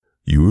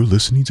You're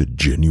listening to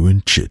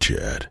Genuine Chit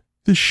Chat.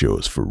 This show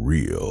is for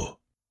real.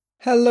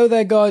 Hello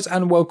there guys,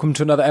 and welcome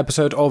to another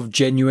episode of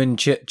Genuine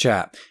Chit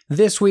Chat.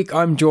 This week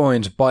I'm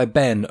joined by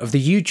Ben of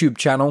the YouTube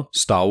channel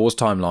Star Wars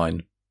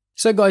Timeline.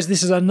 So guys,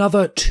 this is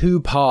another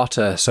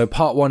two-parter. So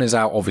part one is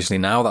out obviously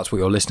now, that's what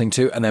you're listening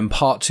to, and then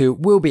part two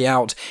will be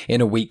out in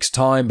a week's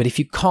time. But if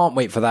you can't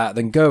wait for that,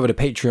 then go over to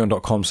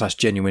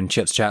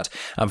patreon.com/genuinechitchat,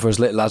 and for as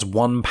little as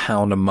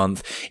 £1 a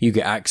month, you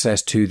get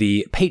access to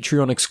the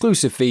Patreon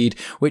exclusive feed,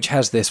 which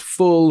has this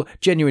full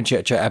Genuine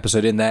Chit Chat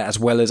episode in there, as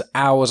well as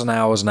hours and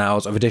hours and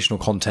hours of additional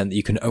content that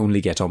you can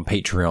only get on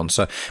Patreon.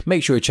 So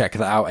make sure you check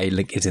that out, a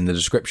link is in the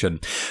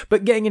description.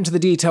 But getting into the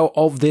detail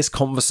of this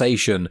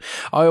conversation,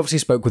 I obviously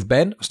spoke with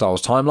Ben of Star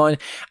Wars Timeline,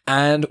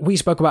 and we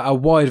spoke about a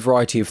wide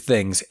variety of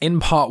things. In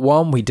part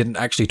one, we didn't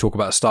actually talk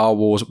about Star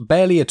Wars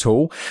barely at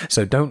all,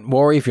 so don't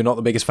worry if you're not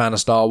the biggest fan of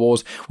Star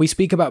Wars. We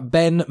speak about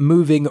Ben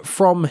moving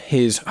from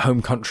his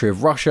home country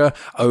of Russia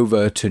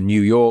over to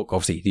New York,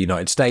 obviously the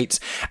United States,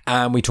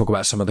 and we talk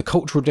about some of the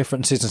cultural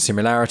differences and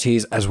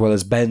similarities, as well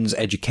as Ben's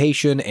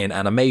education in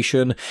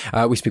animation.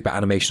 We speak about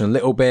animation a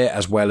little bit,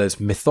 as well as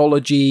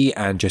mythology,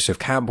 and Joseph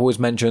Campbell is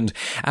mentioned.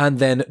 And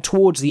then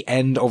towards the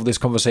end of this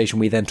conversation,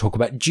 we then talk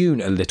about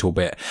Dune a little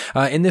bit.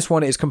 In this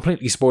one, it's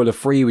completely spoiler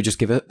free. We just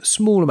give a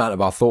small amount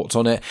of our thoughts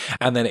on it,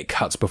 and then it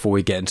cuts before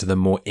we get into the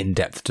more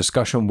in-depth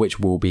discussion, which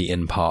will be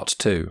in part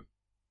two.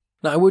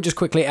 Now, I will just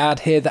quickly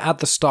add here that at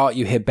the start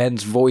you hear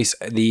Ben's voice.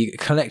 The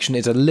connection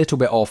is a little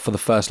bit off for the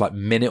first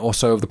minute or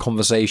so of the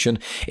conversation.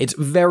 It's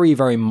very,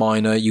 very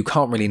minor. You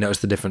can't really notice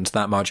the difference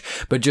that much,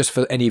 but just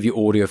for any of you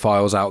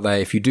audiophiles out there,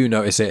 if you do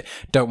notice it,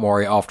 don't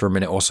worry, after a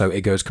minute or so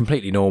it goes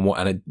completely normal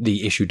and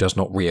the issue does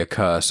not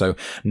reoccur, so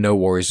no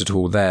worries at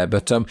all there.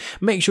 But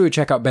make sure you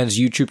check out Ben's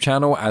YouTube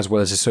channel as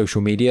well as his social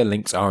media.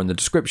 Links are in the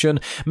description.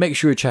 Make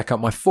sure you check out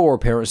my 4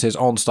 appearances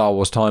on Star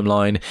Wars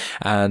Timeline,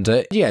 and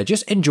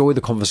just enjoy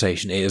the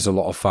conversation. It is a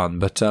lot of fun.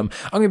 But I'm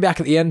going to be back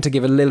at the end to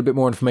give a little bit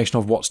more information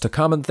of what's to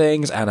come and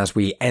things, and as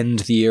we end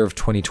the year of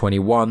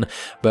 2021.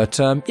 But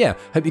hope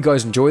you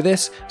guys enjoy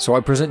this. So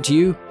I present to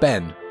you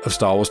Ben of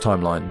Star Wars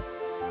Timeline.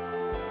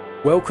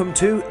 Welcome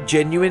to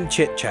Genuine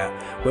Chit Chat,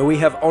 where we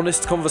have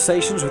honest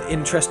conversations with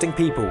interesting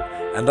people,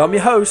 and I'm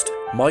your host,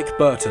 Mike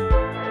Burton.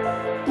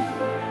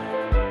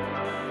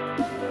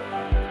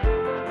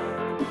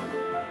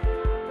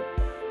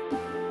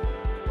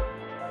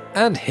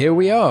 And here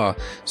we are.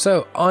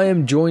 So I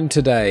am joined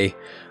today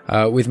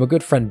with my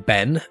good friend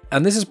Ben,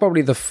 and this is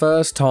probably the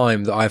first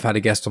time that I've had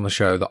a guest on the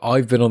show that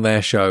I've been on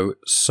their show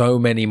so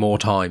many more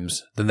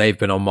times than they've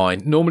been on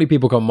mine. Normally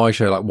people come on my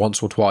show like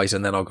once or twice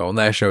and then I'll go on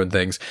their show and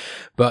things,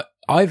 but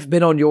I've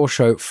been on your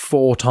show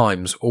 4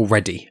 times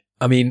already.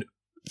 I mean,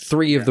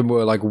 3 of them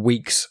were like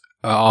weeks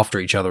after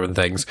each other and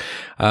things.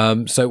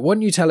 So why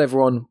don't you tell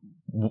everyone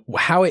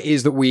how it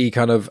is that we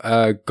kind of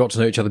got to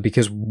know each other,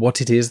 because what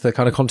it is, the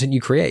kind of content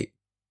you create.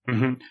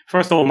 Mm-hmm.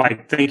 First of all,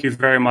 Mike, thank you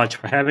very much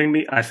for having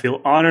me. I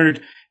feel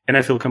honored and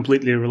I feel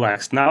completely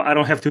relaxed. Now I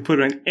don't have to put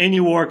in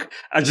any work.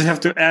 I just have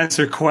to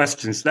answer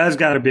questions. That's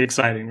got to be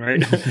exciting,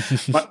 right?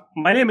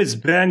 My name is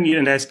Ben,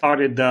 and I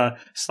started the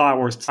Star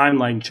Wars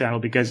Timeline channel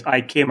because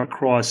I came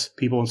across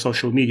people on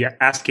social media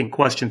asking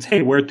questions.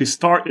 Hey, where to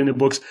start in the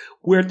books?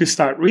 Where to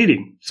start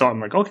reading? So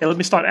I'm like, okay, let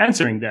me start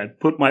answering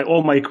that. Put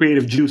all my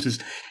creative juices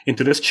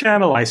into this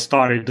channel. I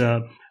started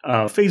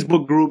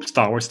Facebook group,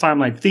 Star Wars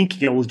Timeline,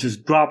 thinking I will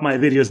just drop my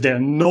videos there.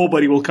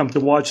 Nobody will come to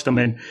watch them.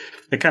 And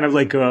they're kind of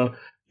like a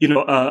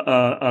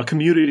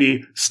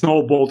community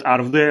snowballed out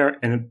of there.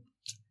 And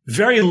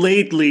very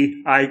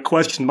lately, I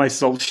questioned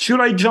myself, should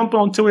I jump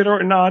on Twitter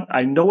or not?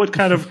 I know what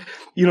kind of,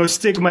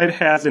 stigma it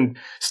has, and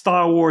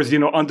Star Wars,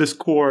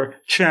 _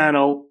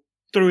 channel,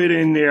 threw it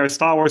in there,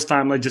 Star Wars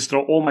Timeline, just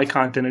throw all my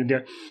content in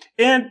there.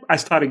 And I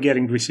started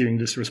receiving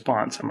this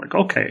response. I'm like,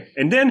 okay.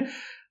 And then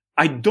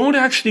I don't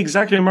actually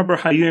exactly remember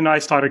how you and I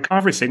started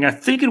conversing. I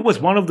think it was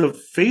one of the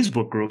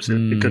Facebook groups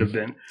it could have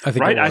been. I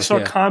think right? I saw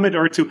a comment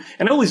or two,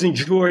 and I always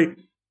enjoy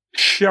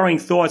sharing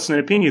thoughts and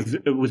opinions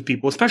with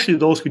people, especially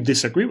those who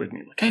disagree with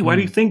me. Like, hey, why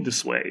do you think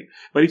this way?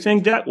 Why do you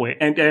think that way?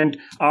 And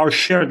our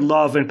shared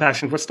love and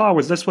passion for Star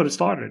Wars, that's what it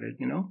started,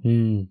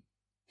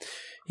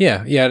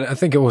 Yeah, I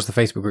think it was the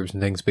Facebook groups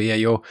and things, but yeah,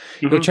 your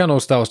channel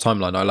Star Wars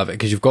Timeline, I love it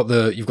because you've got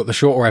the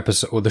shorter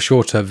episode or the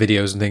shorter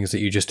videos and things that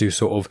you just do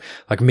sort of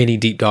like mini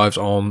deep dives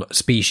on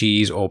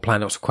species or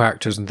planets or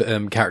characters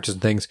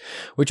and things,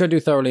 which I do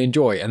thoroughly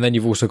enjoy. And then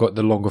you've also got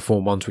the longer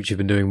form ones, which you've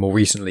been doing more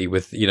recently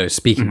with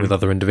speaking with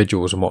other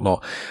individuals and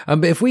whatnot.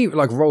 But if we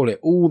roll it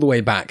all the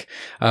way back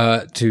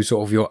to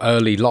sort of your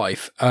early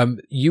life,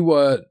 you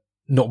were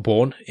not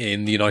born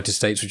in the United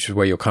States, which is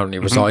where you're currently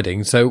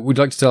residing. So would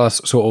you like to tell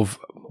us sort of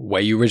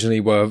where you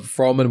originally were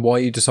from and why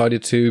you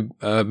decided to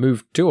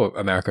move to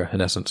America, in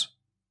essence?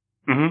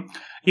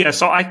 Yeah,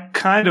 so I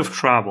kind of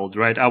traveled,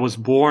 right? I was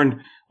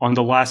born on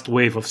the last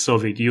wave of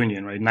Soviet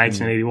Union, right?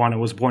 1981, I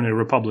was born in a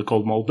republic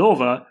called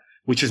Moldova,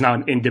 which is now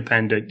an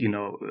independent,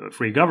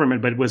 free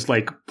government, but it was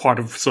like part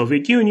of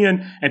Soviet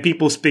Union, and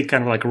people speak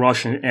kind of like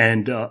Russian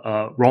and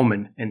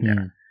Roman in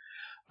there.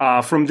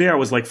 From there, I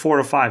was like 4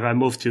 or 5. I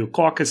moved to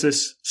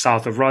Caucasus,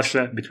 south of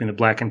Russia, between the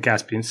Black and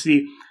Caspian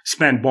Sea.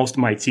 Spent most of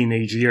my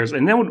teenage years.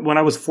 And then when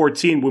I was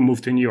 14, we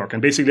moved to New York.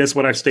 And basically, that's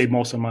what I've stayed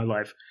most of my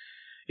life.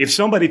 If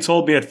somebody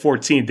told me at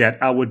 14 that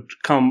I would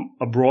come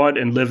abroad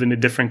and live in a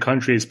different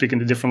country and speak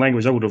in a different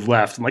language, I would have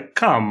laughed. I'm like,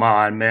 come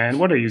on, man.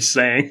 What are you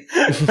saying?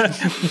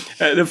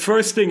 The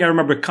first thing I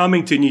remember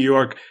coming to New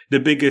York, the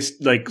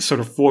biggest like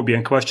sort of phobia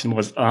and question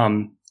was,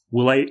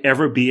 will I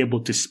ever be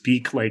able to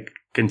speak like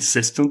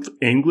consistent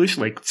English,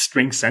 like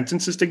string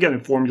sentences together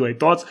and formulate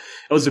thoughts?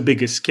 It was the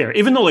biggest scare.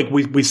 Even though like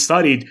we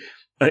studied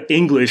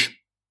English,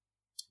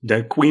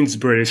 the Queen's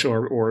British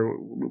or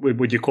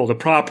what you call the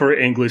proper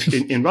English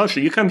in Russia,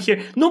 you come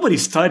here, nobody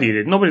studied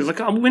it. Nobody's like,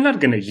 oh, we're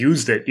not going to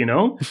use it, you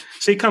know?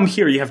 So you come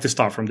here, you have to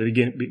start from the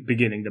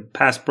beginning, the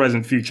past,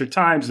 present, future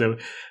times, the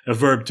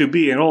verb to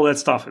be and all that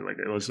stuff. Like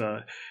it was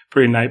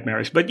pretty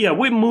nightmarish. But yeah,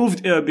 we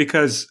moved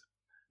because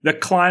the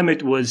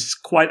climate was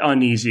quite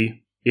uneasy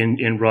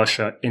in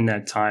Russia in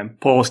that time.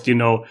 Post,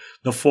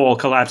 the fall,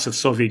 collapse of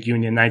Soviet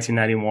Union,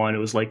 1991, it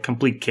was like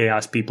complete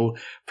chaos. People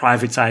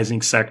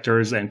privatizing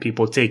sectors and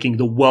people taking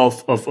the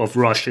wealth of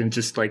Russia and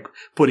just like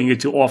putting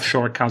it to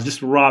offshore accounts,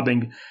 just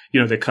robbing,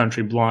 the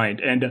country blind.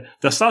 And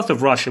the south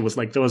of Russia was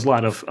like, there was a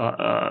lot of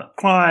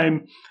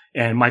crime,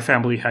 and my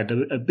family had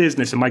a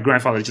business, and my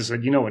grandfather just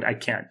said, you know what, I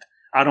can't.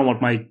 I don't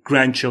want my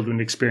grandchildren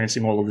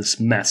experiencing all of this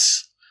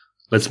mess.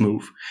 Let's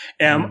move.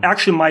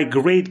 Actually, my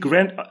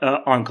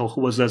great-uncle,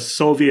 who was a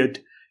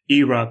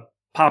Soviet-era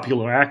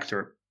popular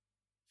actor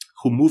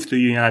who moved to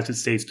the United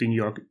States to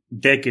New York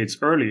decades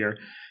earlier,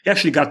 he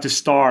actually got to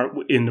star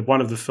in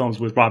one of the films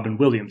with Robin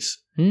Williams,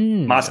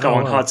 Moscow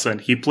on Hudson.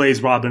 He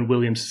plays Robin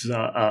Williams'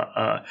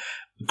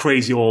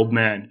 crazy old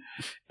man.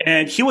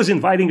 And he was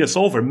inviting us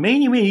over.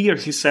 Many, many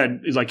years, he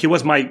said, like, he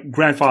was my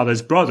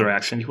grandfather's brother,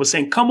 actually. He was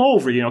saying, come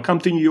over, come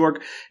to New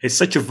York. It's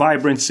such a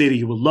vibrant city.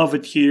 You will love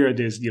it here.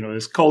 There's,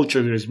 there's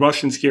culture. There's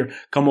Russians here.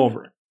 Come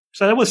over.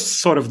 So that was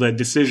sort of the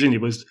decision.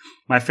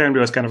 My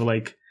family was kind of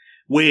like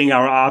weighing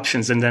our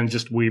options. And then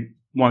we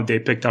one day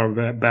picked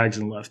our bags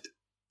and left.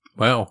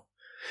 Wow.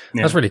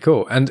 Yeah. That's really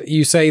cool. And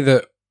you say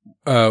that,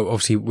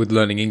 obviously with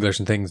learning English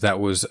and things, that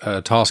was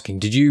tasking.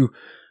 Did you,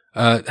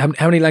 how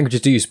many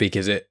languages do you speak?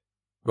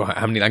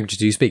 How many languages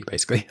do you speak,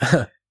 basically?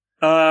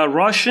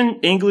 Russian,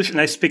 English, and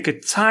I speak a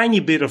tiny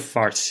bit of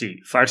Farsi.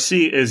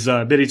 Farsi is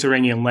a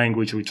Mediterranean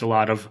language, which a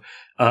lot of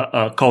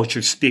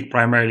cultures speak,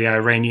 primarily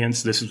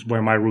Iranians. This is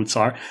where my roots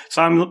are.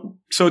 So I'm,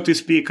 so to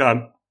speak,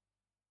 a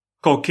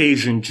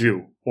Caucasian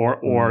Jew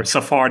or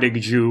Sephardic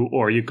Jew,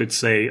 or you could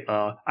say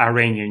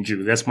Iranian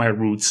Jew. That's my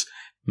roots,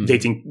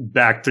 dating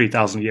back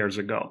 3,000 years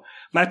ago.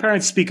 My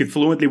parents speak it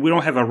fluently. We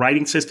don't have a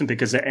writing system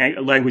because the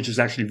language is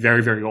actually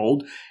very, very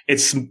old.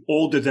 It's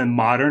older than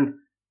modern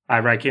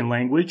Iranian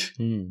language,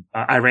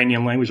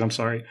 I'm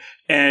sorry.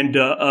 And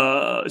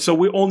so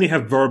we only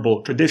have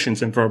verbal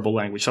traditions and verbal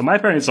language. So my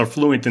parents are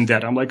fluent in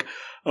that. I'm like,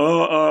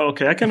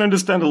 okay, I can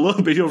understand a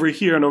little bit over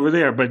here and over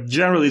there, but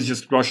generally it's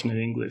just Russian and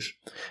English.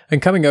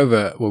 And coming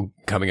over,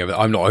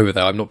 I'm not over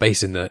there. I'm not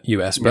based in the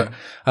US, but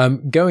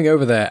going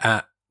over there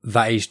at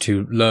that age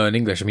to learn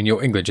English. I mean,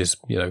 your English is,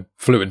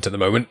 fluent at the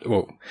moment.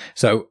 Well,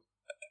 so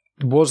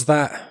was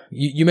that,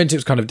 you mentioned it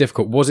was kind of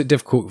difficult. Was it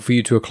difficult for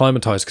you to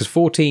acclimatize? Because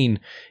 14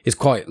 is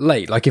quite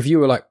late. Like if you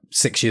were like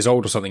 6 years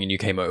old or something and you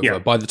came over,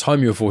 by the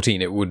time you were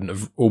 14, it wouldn't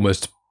have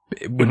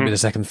been a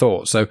second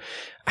thought. So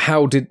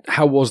how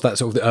was that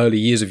sort of the early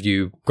years of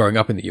you growing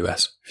up in the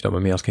US, if you don't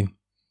mind me asking?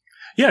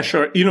 Yeah,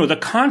 sure. The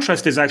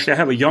contrast is actually, I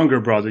have a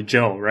younger brother,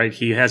 Joe, right?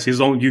 He has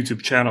his own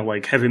YouTube channel,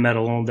 like heavy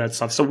metal and all that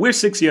stuff. So we're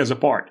 6 years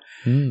apart.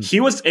 He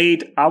was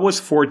 8, I was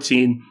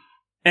 14.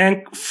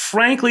 And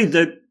frankly,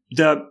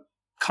 the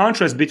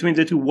contrast between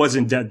the two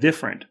wasn't that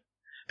different.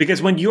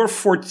 Because when you're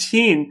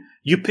 14,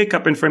 you pick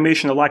up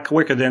information a lot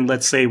quicker than,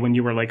 let's say, when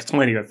you were like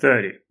 20 or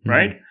 30,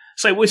 right?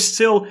 So it was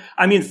still,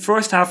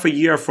 first half a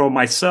year for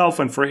myself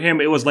and for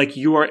him, it was like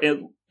you are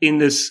in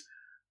this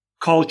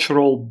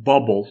cultural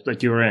bubble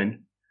that you're in.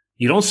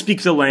 You don't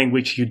speak the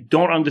language. You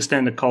don't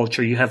understand the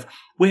culture.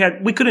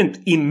 We couldn't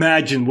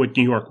imagine what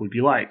New York would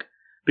be like,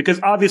 because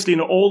obviously,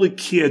 all the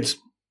kids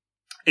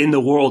in the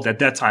world at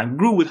that time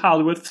grew with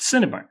Hollywood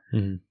cinema,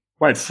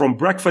 right? From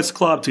Breakfast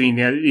Club to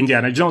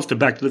Indiana Jones to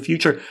Back to the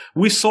Future.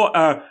 We saw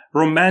a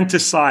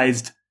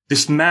romanticized,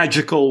 this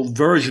magical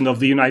version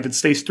of the United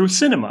States through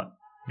cinema.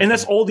 And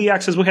that's all the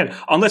access we had.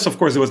 Unless, of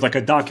course, it was like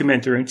a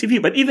documentary on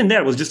TV. But even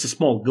that was just a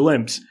small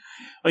glimpse.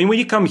 When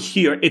you come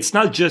here, it's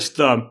not just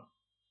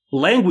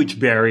language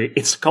barrier,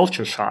 it's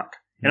culture shock.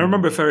 And I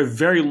remember for a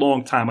very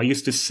long time, I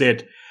used to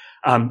sit,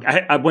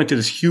 I went to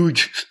this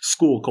huge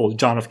school called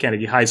John F.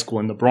 Kennedy High School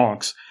in the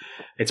Bronx.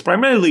 It's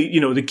primarily,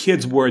 the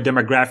kids were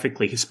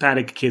demographically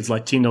Hispanic kids,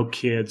 Latino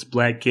kids,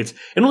 Black kids,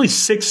 and only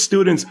 6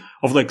 students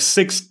of like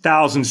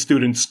 6,000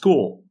 student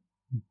school.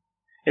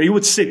 And you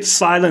would sit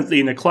silently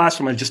in the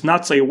classroom and just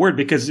not say a word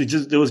because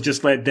there was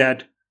just like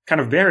that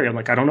kind of barrier. I'm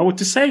like, I don't know what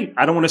to say.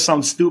 I don't want to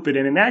sound stupid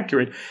and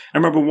inaccurate. I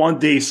remember one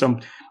day some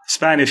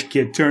Spanish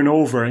kid turned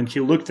over and he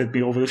looked at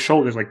me over the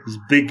shoulders like this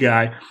big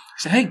guy. He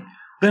said, "Hey,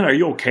 Ben, are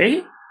you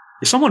okay?"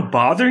 is someone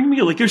bothering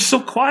me? Like, you're so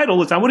quiet all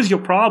the time. What is your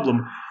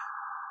problem?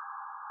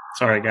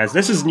 Sorry, guys.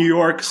 This is New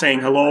York saying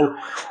hello.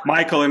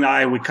 Michael and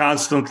I, we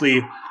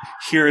constantly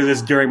hear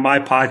this during my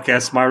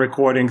podcast, my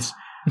recordings.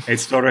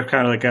 It's sort of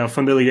kind of like a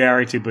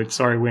familiarity, but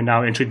sorry, we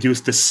now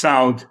introduced the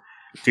sound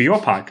to your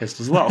podcast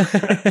as well.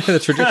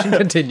 The tradition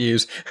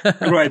continues.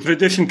 Right,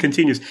 tradition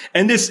continues.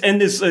 And this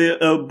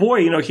boy,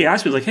 you know, he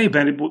asked me like, "Hey,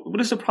 Ben,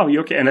 what is the problem? You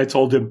okay?" And I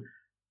told him,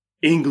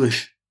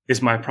 "English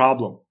is my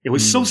problem." It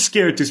was so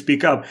scared to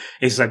speak up.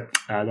 He's like,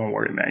 "Don't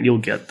worry, man, you'll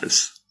get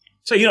this."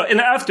 So, you know, and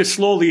after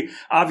slowly,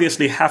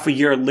 obviously, half a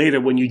year later,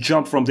 when you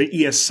jump from the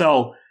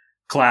ESL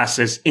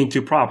classes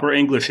into proper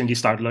English and you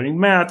start learning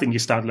math and you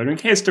start learning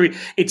history,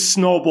 it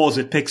snowballs,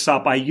 it picks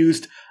up. I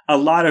used a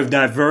lot of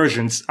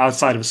diversions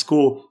outside of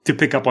school to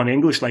pick up on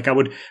English. Like, I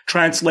would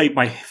translate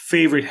my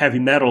favorite heavy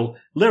metal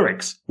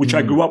lyrics, which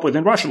I grew up with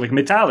in Russia, like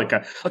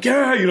Metallica. Like,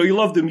 yeah, you know, you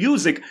love the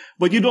music,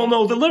 but you don't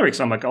know the lyrics.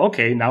 I'm like,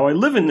 okay, now I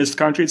live in this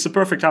country. It's a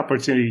perfect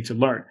opportunity to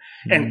learn.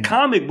 And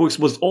comic books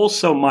was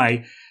also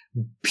my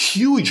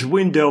huge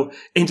window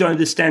into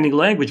understanding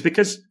language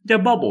because they're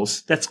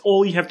bubbles. That's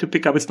all you have to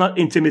pick up. It's not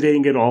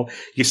intimidating at all.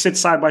 You sit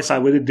side by side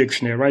with a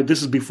dictionary, right?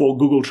 This is before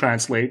Google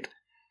Translate.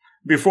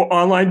 Before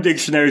online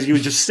dictionaries, you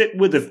would just sit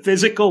with a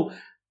physical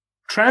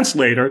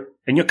translator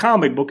in your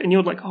comic book and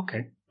you're like,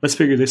 okay, let's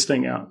figure this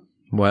thing out.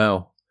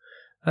 Wow.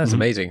 That's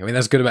amazing. I mean,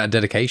 that's a good amount of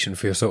dedication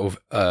for your sort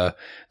of,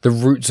 the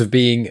roots of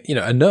being, you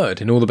know, a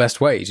nerd in all the best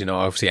ways. You know,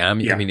 I obviously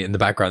am. Yeah. I mean, in the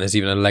background, there's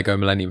even a Lego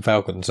Millennium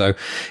Falcon. So,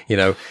 you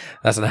know,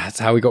 that's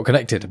how we got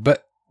connected.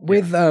 But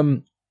with,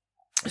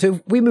 so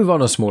we move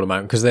on a small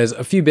amount because there's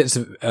a few bits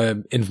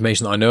of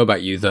information that I know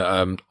about you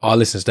that our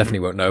listeners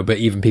definitely won't know. But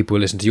even people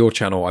who listen to your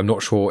channel, I'm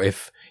not sure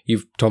if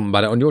you've told them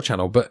about it on your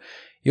channel. But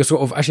you're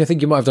sort of, actually, I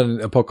think you might have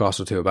done a podcast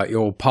or two about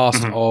your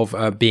past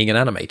of being an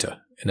animator,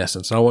 in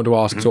essence. And I want to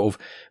ask sort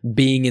of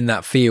being in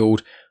that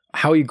field,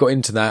 how you got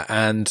into that,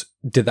 and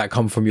did that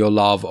come from your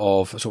love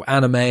of sort of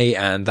anime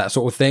and that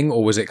sort of thing,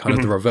 or was it kind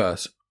of the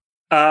reverse?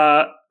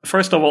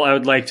 First of all, I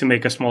would like to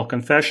make a small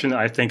confession.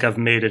 I think I've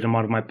made it in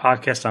one of my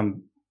podcasts.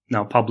 I'm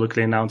now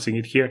publicly announcing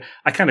it here.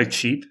 I kind of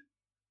cheat.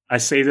 I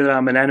say that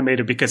I'm an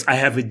animator because I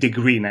have a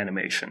degree in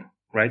animation,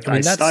 right? I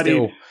mean, I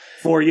studied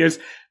 4 years.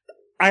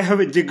 I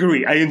have a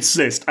degree. I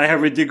insist. I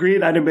have a degree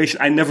in animation.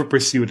 I never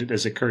pursued it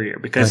as a career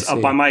because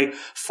by my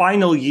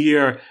final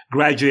year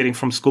graduating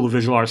from School of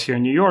Visual Arts here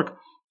in New York,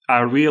 I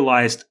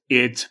realized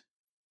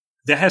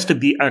there has to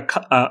be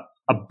a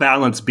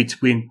balance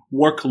between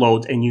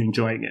workload and you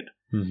enjoying it.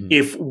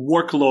 If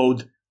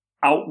workload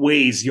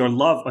outweighs your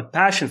love or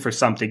passion for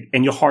something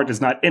and your heart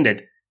is not in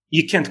it,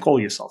 you can't call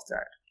yourself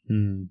that.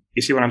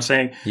 You see what I'm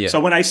saying? Yeah. So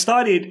when I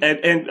studied,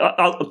 and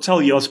I'll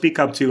tell you, I'll speak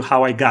up to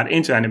how I got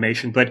into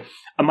animation, but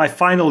my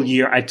final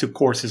year, I took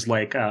courses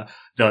like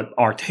the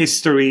art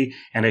history,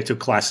 and I took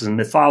classes in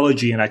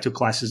mythology, and I took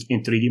classes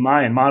in 3D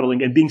Mayan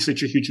modeling. And being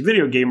such a huge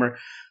video gamer,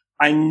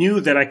 I knew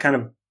that I kind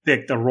of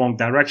picked the wrong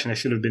direction. I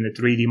should have been a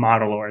 3D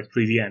modeler or a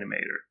 3D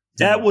animator.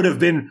 That would have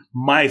been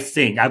my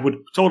thing. I would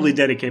totally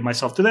dedicate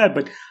myself to that,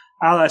 but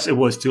alas, it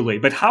was too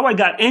late. But how I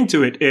got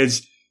into it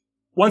is,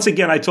 once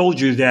again, I told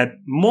you that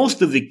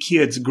most of the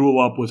kids grew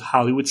up with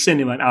Hollywood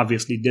cinema and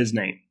obviously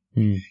Disney.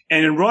 And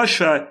in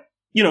Russia,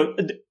 you know,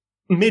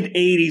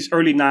 mid-'80s,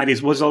 early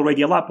 '90s was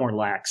already a lot more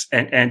lax.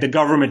 And the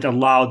government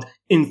allowed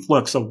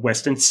influx of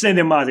Western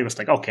cinema. They was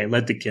like, okay,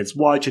 let the kids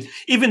watch it.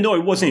 Even though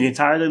it wasn't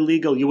entirely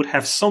legal, you would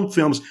have some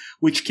films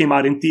which came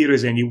out in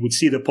theaters and you would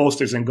see the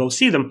posters and go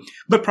see them.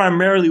 But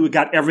primarily we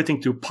got everything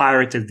through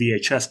pirated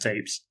VHS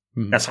tapes.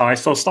 That's how I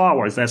saw Star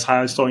Wars. That's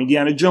how I saw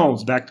Indiana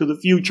Jones, Back to the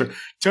Future,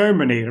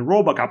 Terminator,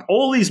 RoboCop,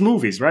 all these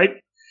movies, right?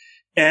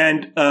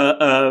 And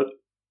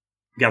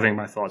gathering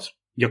my thoughts.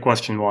 Your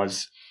question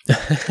was?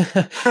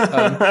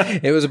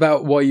 It was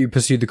about why you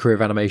pursued the career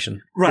of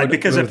animation. Right,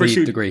 because I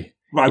pursued degree.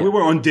 Right, we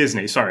were on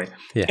Disney, sorry.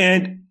 Yeah.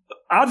 And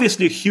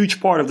obviously a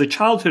huge part of the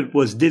childhood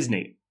was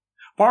Disney.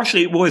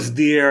 Partially it was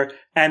their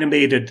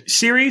animated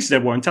series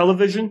that were on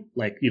television,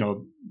 like, you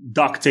know,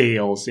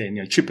 DuckTales and,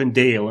 you know, Chip and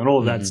Dale and all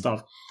of that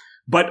stuff.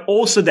 But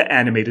also the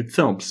animated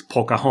films,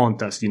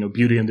 Pocahontas, you know,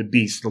 Beauty and the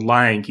Beast, The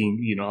Lion King,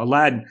 you know,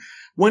 Aladdin.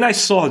 When I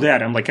saw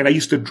that, I'm like, and I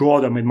used to draw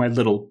them in my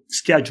little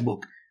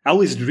sketchbook. I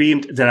always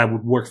dreamed that I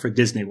would work for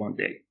Disney one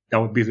day.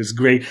 That would be this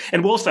great.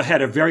 And we also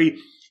had a very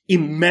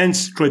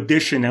immense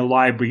tradition and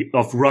library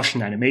of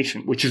Russian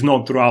animation, which is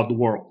known throughout the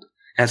world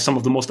as some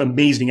of the most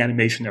amazing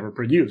animation ever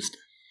produced.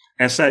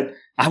 And I said,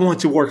 I want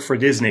to work for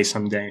Disney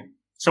someday.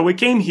 So we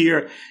came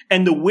here,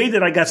 and the way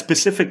that I got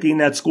specifically in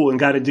that school and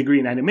got a degree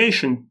in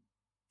animation,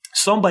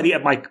 somebody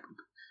at my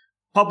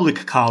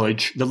public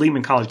college, the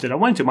Lehman College that I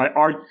went to, my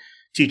art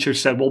teacher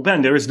said, well,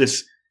 Ben, there is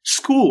this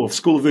School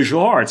of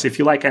Visual Arts. If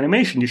you like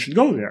animation, you should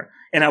go there.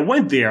 And I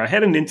went there. I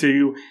had an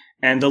interview,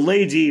 and the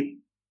lady,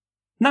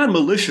 not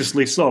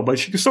maliciously so, but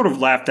she sort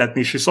of laughed at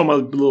me. She saw my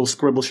little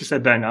scribble. She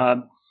said, Ben,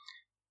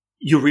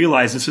 you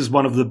realize this is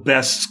one of the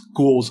best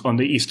schools on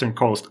the eastern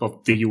coast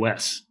of the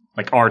U.S.,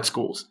 like art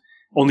schools.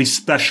 Only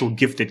special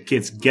gifted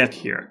kids get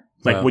here.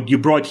 Like what you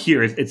brought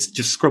here, it's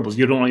just scribbles.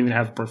 You don't even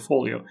have a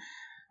portfolio.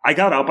 I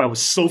got up. I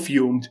was so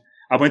fumed.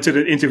 I went to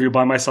the interview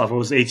by myself. I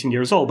was 18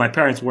 years old. My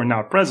parents were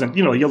not present.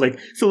 You know, you're like,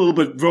 feel a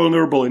little bit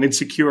vulnerable and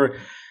insecure.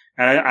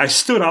 And I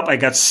stood up. I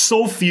got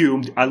so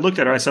fumed. I looked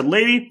at her. I said,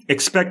 lady,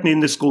 expect me in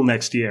the school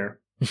next year.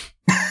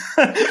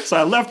 So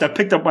I left. I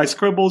picked up my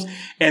scribbles,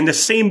 and the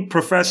same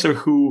professor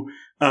who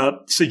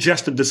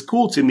suggested the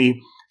school to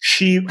me,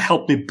 she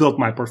helped me build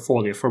my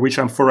portfolio, for which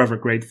I'm forever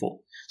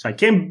grateful. So I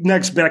came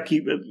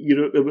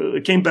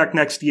back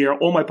next year,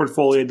 all my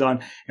portfolio done,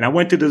 and I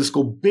went to the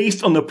school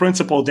based on the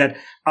principle that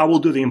I will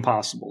do the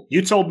impossible.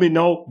 You told me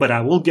no, but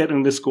I will get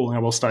in the school and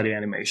I will study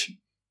animation.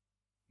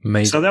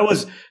 Amazing. So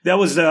that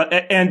was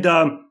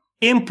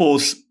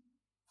Impulse.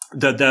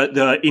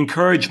 The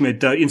encouragement,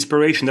 the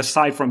inspiration,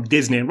 aside from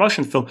Disney and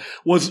Russian film,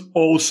 was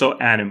also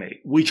anime,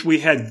 which we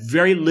had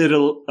very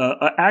little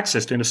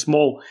access to in a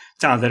small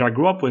town that I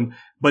grew up in.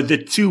 But the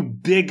two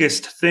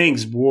biggest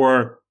things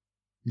were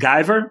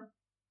Guyver,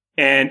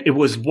 and it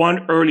was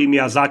one early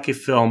Miyazaki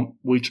film,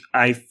 which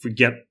I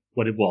forget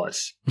what it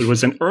was. It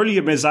was an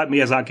earlier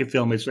Miyazaki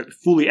film. It's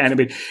fully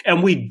animated,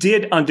 and we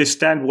did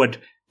understand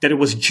that it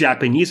was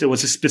Japanese. It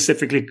was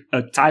specifically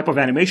a type of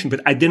animation,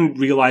 but I didn't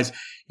realize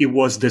it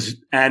was this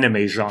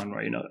anime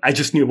genre. You know, I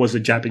just knew it was a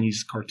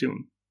Japanese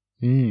cartoon.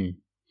 Mm.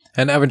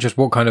 And out of interest,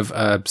 what kind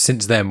of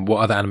since then, what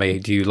other anime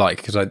do you like?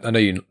 Because I know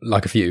you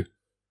like a few.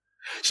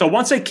 So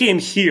once I came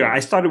here, I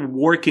started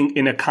working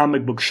in a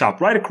comic book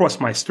shop right across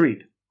my street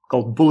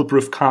called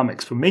Bulletproof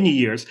Comics for many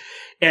years.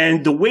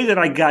 And the way that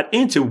I got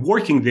into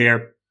working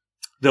there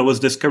was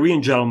this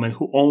Korean gentleman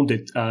who owned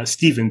it,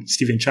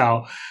 Steven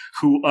Chow,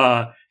 who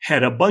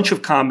had a bunch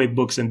of comic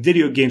books and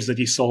video games that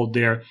he sold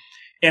there.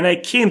 And I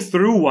came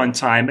through one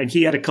time and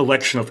he had a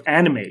collection of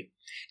anime.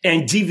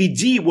 And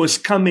DVD was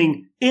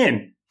coming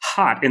in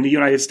hot in the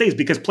United States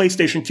because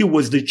PlayStation 2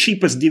 was the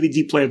cheapest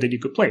DVD player that you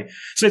could play.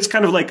 So it's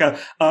kind of like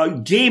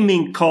a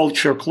gaming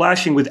culture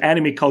clashing with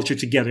anime culture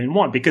together in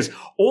one, because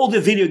all the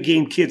video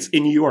game kids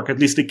in New York, at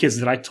least the kids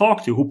that I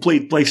talked to who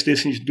played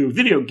PlayStation 2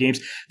 video games,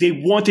 they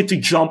wanted to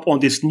jump on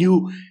this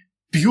new,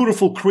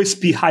 beautiful,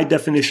 crispy, high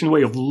definition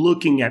way of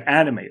looking at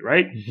anime,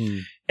 right? Mm-hmm.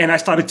 And I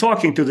started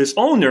talking to this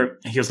owner,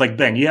 and he was like,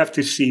 Ben, you have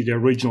to see the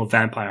original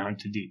Vampire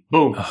Hunter D.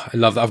 Boom. Oh, I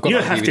love that. I've got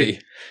that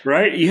DVD.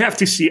 Right? You have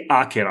to see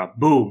Akira.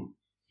 Boom.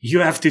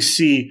 You have to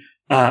see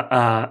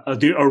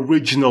the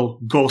original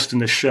Ghost in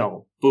the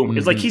Shell. Boom. Mm-hmm.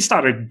 It's like he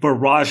started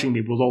barraging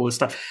me with all this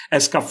stuff.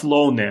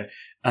 Escaflowne,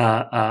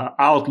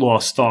 Outlaw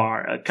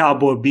Star,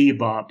 Cowboy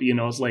Bebop. You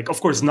know, it's like, of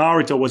course,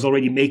 Naruto was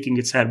already making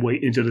its headway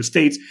into the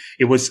States.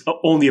 It was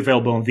only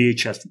available on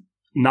VHS.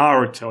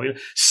 Naruto.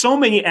 So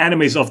many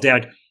animes of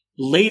that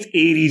late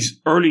 80s,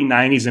 early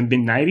 90s, and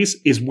mid 90s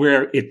is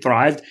where it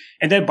thrived.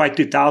 And then by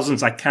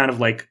 2000s, I kind of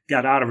like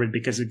got out of it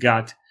because it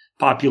got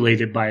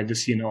populated by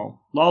this, you know,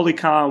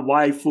 lolicon,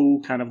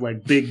 waifu, kind of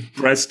like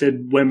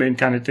big-breasted women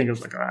kind of thing. I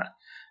was like,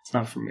 it's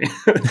not for me.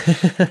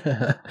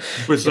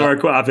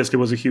 Berserk obviously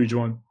was a huge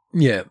one.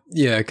 Yeah,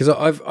 because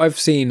I've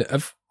seen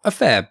a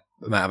fair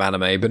amount of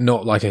anime, but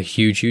not like a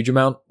huge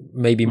amount.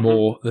 Maybe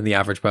more than the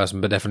average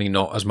person, but definitely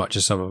not as much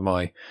as some of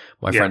my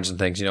friends and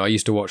things. You know, I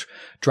used to watch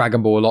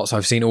Dragon Ball a lot, so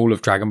I've seen all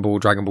of Dragon Ball,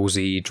 Dragon Ball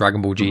Z,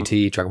 Dragon Ball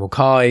GT, Dragon Ball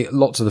Kai,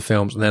 lots of the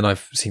films, and then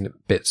I've seen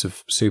bits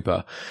of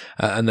Super.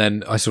 And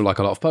then I saw like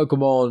a lot of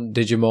Pokemon,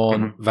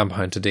 Digimon, Vampire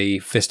Hunter D,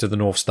 Fist of the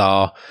North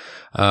Star,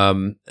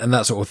 and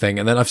that sort of thing.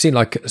 And then I've seen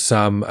like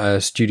some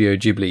Studio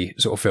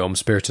Ghibli sort of films,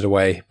 Spirited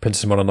Away,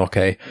 Princess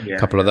Mononoke, a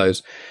couple of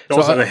those.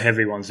 Those are the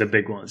heavy ones, the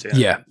big ones.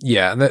 Yeah.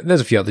 And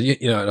there's a few other,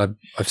 you know,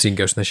 I've seen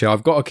Ghost in the Shell.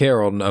 I've got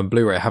Akira on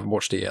Blu-ray. I haven't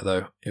watched it yet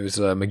though. It was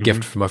a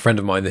gift from a friend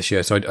of mine this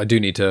year, so I do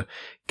need to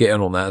get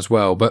in on that as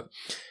well. But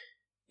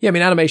yeah, I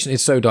mean, animation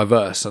is so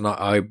diverse, and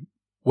I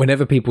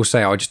whenever people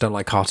say, I just don't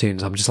like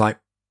cartoons, I'm just like,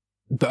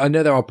 but I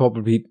know there are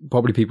probably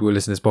people who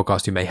listen to this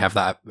podcast who may have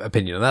that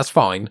opinion, and that's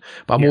fine.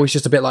 But I'm always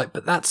just a bit like,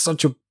 but that's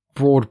such a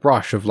broad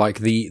brush of like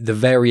the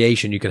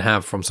variation you can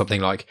have from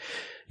something like,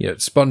 you know,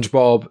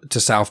 SpongeBob to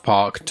South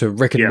Park to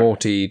Rick and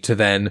Morty to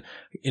then,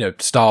 you know,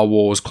 Star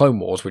Wars, Clone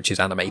Wars, which is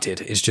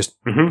animated. It's just,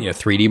 you know,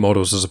 3D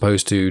models as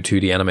opposed to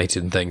 2D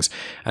animated and things.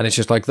 And it's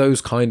just like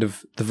those kind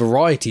of, the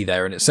variety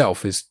there in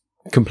itself is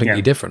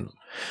completely different.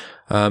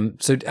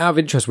 So out of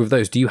interest with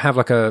those, do you have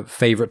like a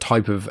favorite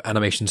type of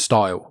animation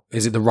style?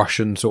 Is it the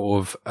Russian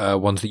sort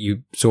of ones that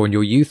you saw in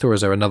your youth, or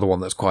is there another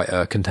one that's quite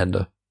a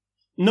contender?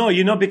 No,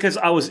 you know, because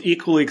I was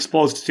equally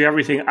exposed to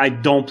everything, I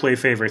don't play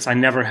favorites. I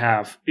never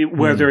have.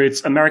 Whether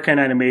it's American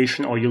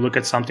animation or you look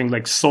at something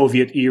like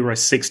Soviet era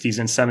 60s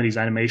and 70s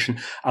animation,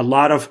 a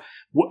lot of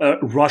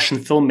Russian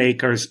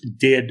filmmakers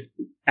did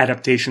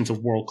adaptations of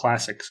world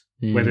classics,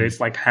 whether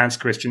it's like Hans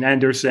Christian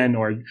Andersen,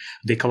 or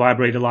they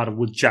collaborate a lot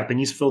with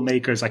Japanese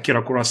filmmakers.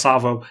 Akira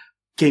Kurosawa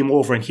came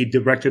over and he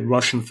directed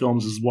Russian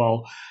films as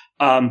well.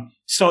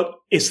 So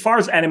as far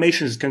as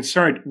animation is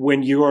concerned,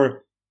 when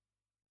you're,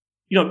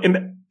 you know,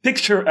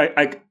 picture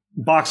a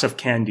box of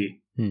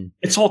candy,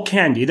 It's all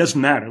candy. It doesn't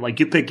matter. Like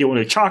you pick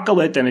a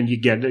chocolate and then you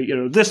get,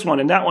 this one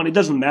and that one. It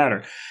doesn't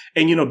matter.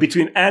 And,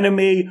 between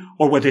anime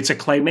or whether it's a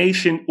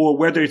claymation or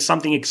whether it's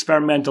something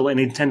experimental and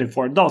intended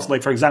for adults.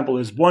 Like, for example,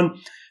 there's one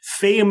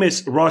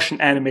famous Russian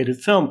animated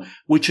film,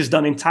 which is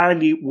done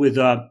entirely with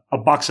a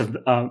box of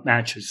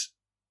matches.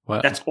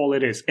 Wow. That's all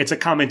it is. It's a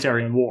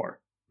commentary on war.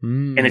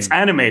 And it's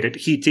animated.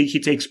 He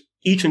takes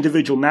each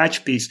individual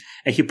match piece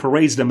and he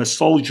parades them as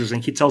soldiers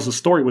and he tells a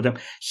story with them.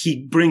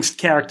 He brings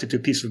character to a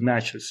piece of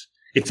matches.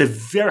 It's a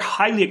very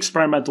highly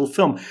experimental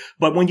film.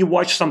 But when you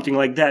watch something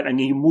like that and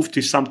you move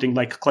to something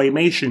like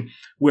claymation,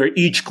 where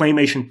each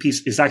claymation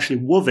piece is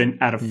actually woven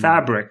out of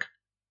fabric,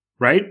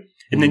 right?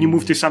 And then you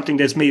move to something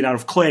that's made out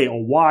of clay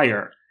or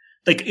wire.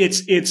 Like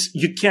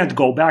you can't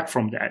go back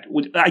from that.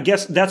 I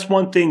guess that's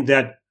one thing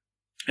that,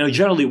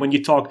 generally when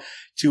you talk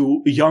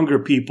to younger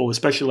people,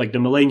 especially like the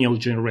millennial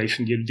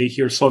generation, they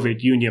hear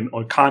Soviet Union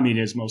or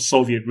communism or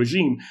Soviet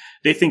regime.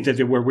 They think that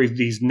they were with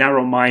these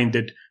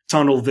narrow-minded,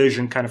 tunnel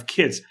vision kind of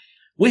kids.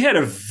 We had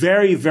a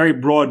very, very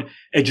broad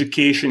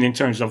education in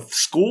terms of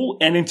school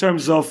and in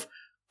terms of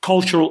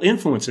cultural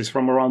influences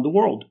from around the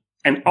world.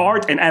 And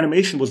art and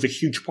animation was a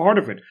huge part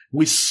of it.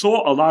 We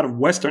saw a lot of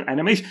Western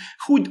animation.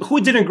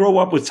 Who didn't grow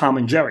up with Tom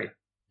and Jerry?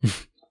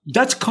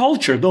 That's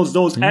culture.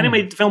 Those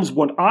animated films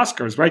won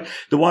Oscars, right?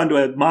 The one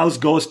where Miles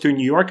goes to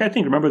New York, I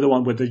think. Remember the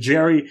one with the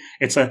Jerry?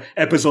 It's an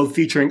episode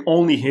featuring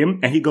only him,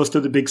 and he goes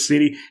to the big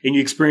city, and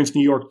you experience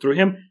New York through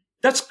him.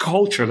 That's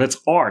culture. That's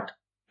art.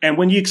 And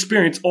when you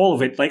experience all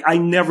of it, like I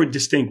never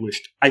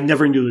distinguished. I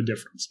never knew the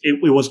difference. It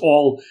was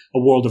all a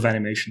world of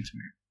animation to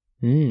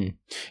me.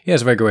 Yeah,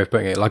 it's a very good way of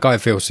putting it. Like I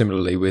feel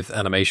similarly with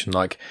animation.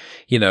 Like,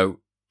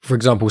 for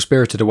example,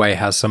 Spirited Away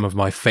has some of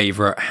my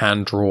favorite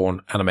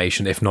hand-drawn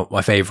animation, if not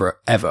my favorite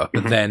ever.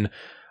 But then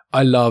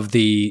I love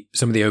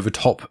some of the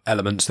over-top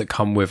elements that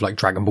come with like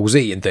Dragon Ball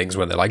Z and things,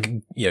 where they're like,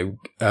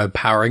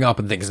 powering up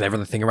and things, and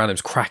everything around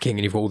them's cracking,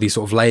 and you've got all these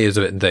sort of layers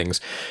of it and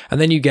things.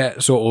 And then you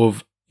get sort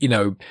of,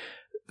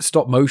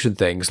 stop motion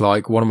things.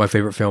 Like one of my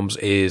favorite films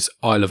is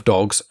Isle of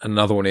Dogs, and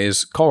another one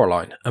is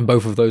Coraline, and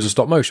both of those are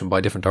stop motion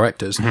by different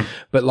directors.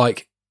 But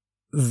like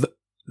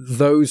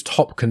those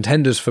top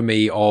contenders for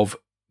me of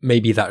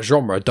maybe that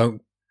genre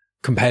don't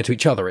compare to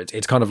each other.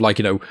 It's kind of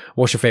like,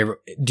 what's your favorite?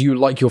 Do you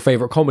like your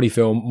favorite comedy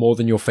film more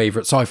than your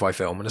favorite sci-fi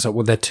film? And it's like,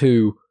 well, they're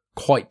two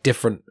quite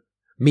different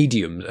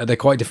mediums. They're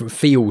quite different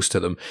feels to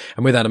them.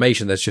 And with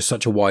animation, there's just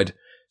such a wide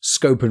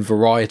scope and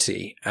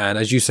variety. And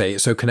as you say,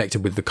 it's so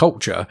connected with the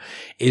culture,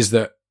 is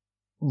that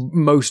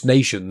most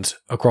nations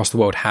across the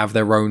world have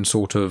their own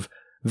sort of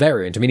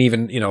variant. I mean,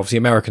 even, obviously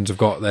Americans have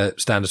got their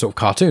standard sort of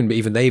cartoon, but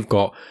even they've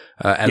got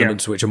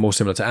elements which are more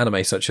similar to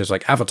anime, such as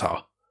like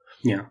Avatar.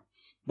 Yeah.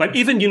 But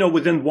even,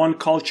 within one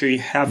culture, you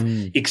have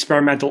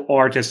experimental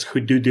artists who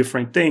do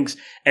different things.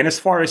 And as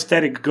far as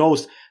aesthetic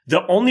goes,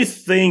 the only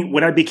thing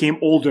when I became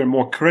older and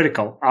more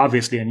critical,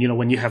 obviously, and,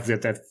 when you have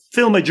that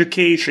film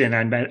education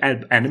and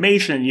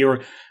animation, and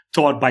you're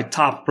taught by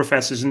top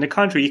professors in the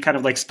country, you kind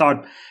of like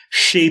start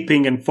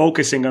shaping and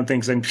focusing on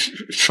things and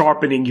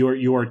sharpening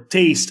your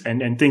taste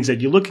and things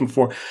that you're looking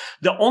for.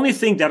 The only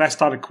thing that I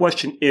started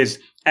questioning is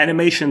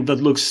animation that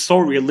looks so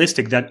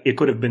realistic that it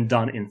could have been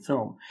done in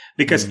film.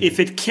 Because if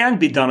it can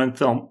be done in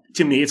film,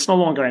 to me, it's no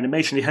longer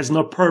animation. It has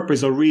no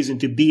purpose or reason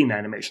to be in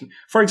animation.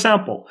 For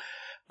example,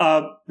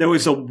 there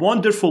was a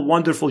wonderful,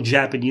 wonderful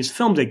Japanese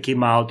film that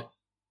came out,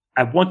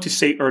 I want to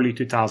say early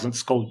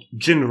 2000s, called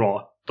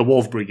Jinro, The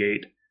Wolf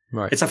Brigade.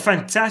 Right. It's a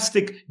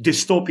fantastic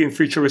dystopian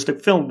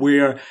futuristic film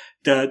where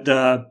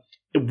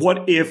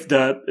what if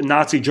the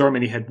Nazi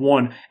Germany had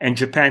won and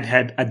Japan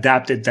had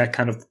adapted that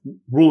kind of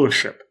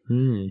rulership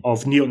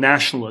of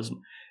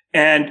neo-nationalism.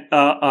 And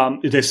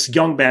this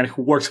young man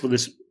who works for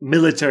this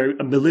military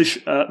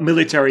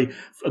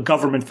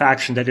government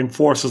faction that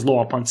enforces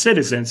law upon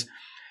citizens.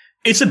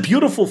 It's a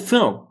beautiful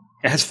film.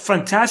 It has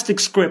fantastic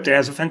script. It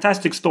has a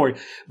fantastic story,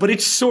 but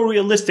it's so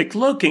realistic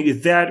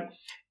looking that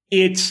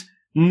it's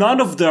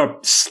none of the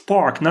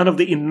spark, none of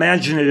the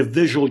imaginative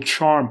visual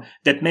charm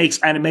that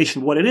makes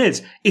animation what it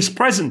is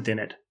present in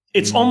it.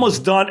 It's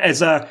almost done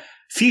as a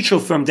feature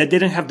film that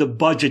didn't have the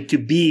budget to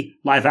be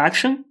live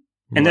action.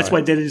 And that's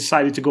why they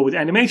decided to go with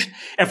animation.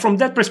 And from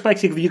that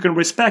perspective, you can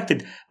respect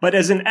it. But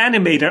as an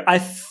animator, I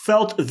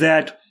felt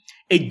that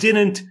it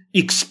didn't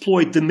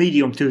exploit the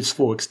medium to its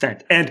full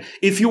extent. And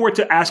if you were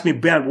to ask me,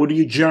 Ben, what do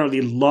you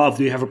generally love?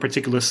 Do you have a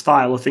particular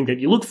style or thing that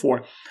you look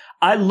for?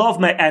 I love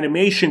my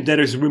animation that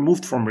is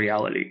removed from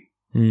reality.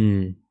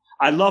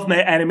 I love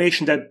my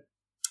animation that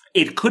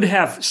it could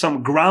have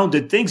some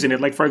grounded things in it.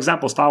 Like, for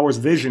example, Star Wars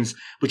Visions,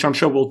 which I'm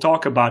sure we'll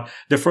talk about,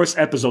 the first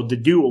episode, The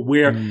Duel,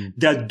 where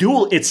the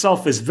duel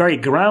itself is very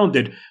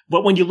grounded.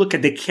 But when you look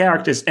at the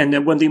characters and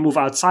then when they move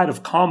outside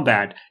of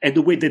combat and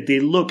the way that they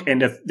look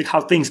and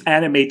how things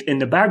animate in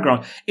the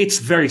background, it's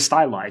very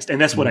stylized.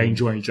 And that's what I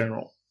enjoy in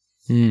general.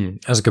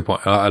 That's a good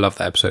point. I love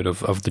that episode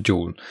of The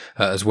Duel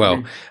as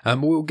well.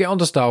 We'll get on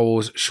to Star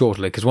Wars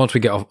shortly, because once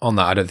we get off on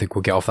that, I don't think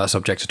we'll get off that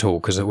subject at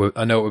all, because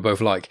I know what we both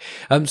like.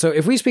 So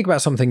if we speak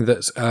about something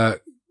that's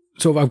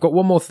sort of, I've got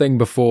one more thing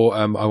before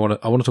I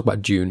want to talk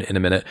about Dune in a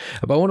minute,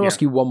 but I want to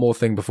ask you one more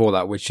thing before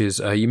that, which is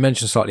you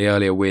mentioned slightly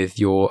earlier with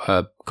your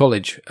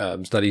college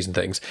studies and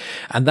things,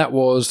 and that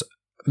was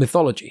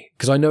mythology,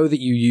 because I know that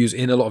you use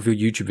in a lot of your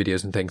YouTube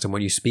videos and things, and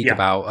when you speak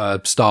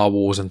about Star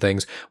Wars and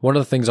things, one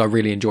of the things I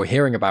really enjoy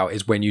hearing about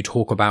is when you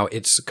talk about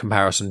its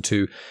comparison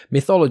to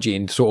mythology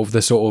and sort of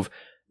the sort of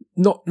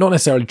not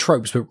necessarily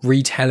tropes, but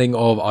retelling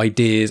of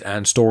ideas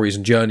and stories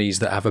and journeys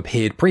that have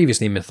appeared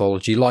previously in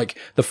mythology, like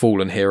the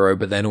fallen hero,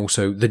 but then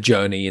also the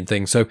journey and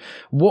things. So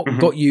what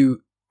got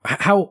you,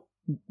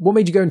 what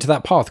made you go into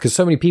that path? Because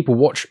so many people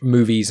watch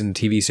movies and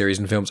TV series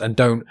and films and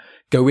don't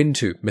go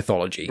into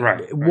mythology.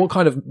 Right. What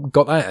kind of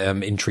got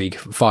that intrigue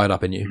fired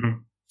up in you? Mm-hmm.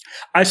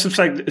 I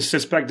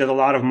suspect that a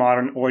lot of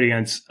modern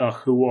audience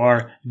who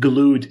are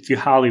glued to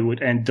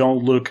Hollywood and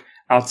don't look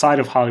outside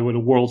of Hollywood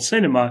or world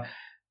cinema,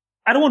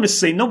 I don't want to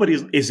say nobody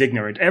is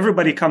ignorant.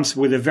 Everybody comes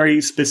with a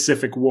very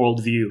specific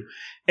worldview.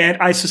 And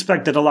I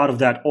suspect that a lot of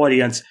that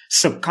audience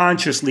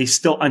subconsciously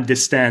still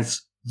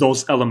understands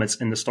those elements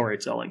in the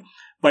storytelling.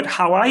 But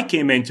how I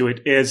came into it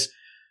is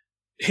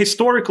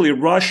historically,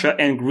 Russia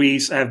and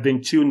Greece have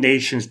been two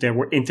nations that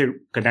were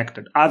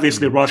interconnected.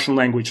 Obviously, Russian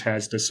language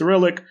has the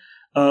Cyrillic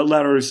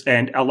letters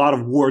and a lot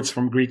of words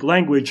from Greek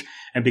language.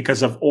 And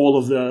because of all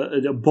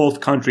of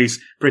both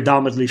countries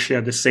predominantly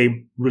share the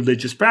same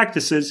religious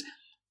practices,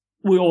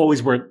 we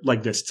always were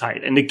like this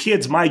tight. And the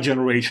kids, my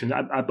generation,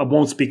 I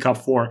won't speak up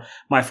for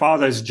my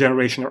father's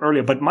generation or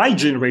earlier, but my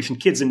generation,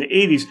 kids in the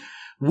 80s,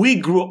 we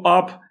grew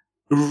up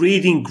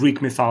reading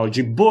Greek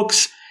mythology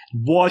books,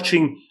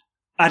 watching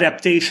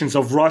adaptations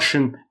of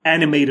Russian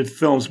animated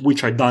films,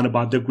 which are done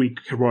about the Greek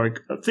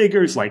heroic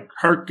figures like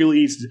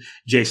Hercules,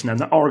 Jason and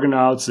the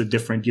Argonauts, the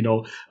different,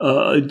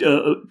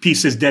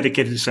 pieces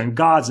dedicated to certain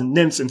gods and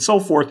nymphs and so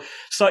forth.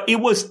 So it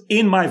was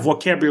in my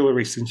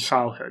vocabulary since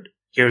childhood.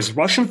 Here's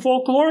Russian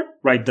folklore,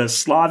 right? The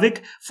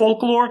Slavic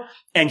folklore.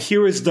 And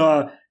here is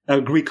the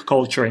Greek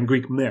culture and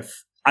Greek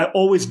myth. I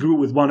always grew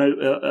with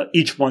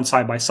each one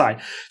side by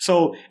side.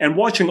 So, and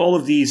watching all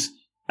of these,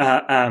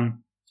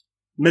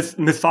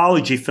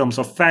 mythology films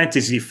or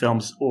fantasy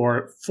films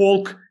or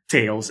folk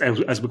tales,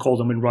 as we call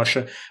them in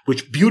Russia,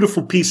 which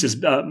beautiful pieces,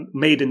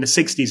 made in the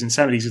 60s and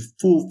 70s,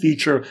 full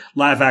feature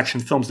live action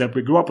films that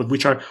we grew up with,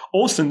 which are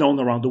also known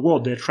around the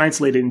world. They're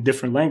translated in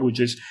different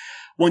languages.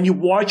 When you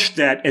watch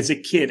that as a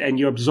kid and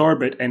you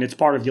absorb it and it's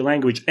part of your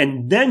language,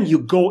 and then you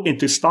go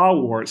into Star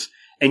Wars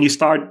and you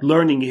start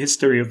learning the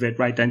history of it,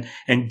 right? And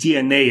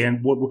DNA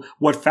and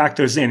what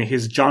factors in.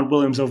 Here's John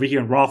Williams over here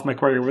and Ralph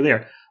McQuarrie over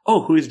there.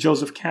 Oh, who is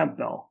Joseph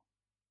Campbell?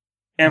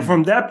 And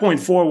from that point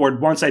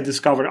forward, once I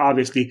discovered,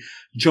 obviously,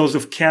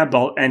 Joseph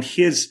Campbell and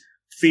his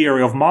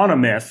theory of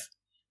monomyth,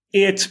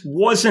 it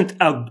wasn't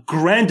a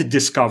grand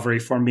discovery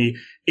for me.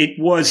 It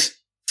was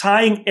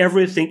tying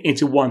everything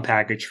into one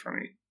package for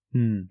me.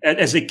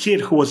 As a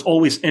kid who was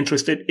always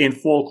interested in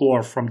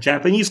folklore from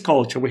Japanese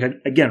culture, we had,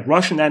 again,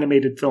 Russian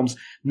animated films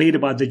made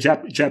about the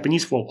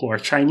Japanese folklore,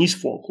 Chinese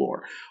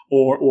folklore,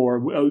 or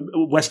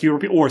West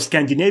European or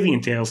Scandinavian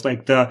tales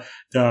like the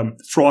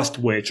Frost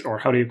Witch, or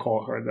how do you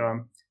call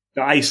her?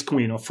 The Ice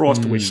Queen or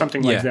Frost Witch,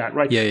 something like that,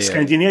 right? Yeah.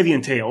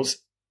 Scandinavian tales.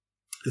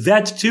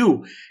 That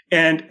too.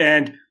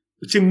 And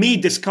to me,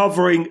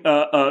 discovering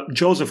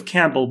Joseph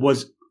Campbell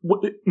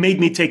made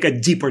me take a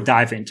deeper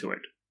dive into it.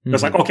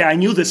 It's like, okay, I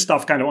knew this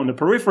stuff kind of on the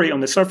periphery,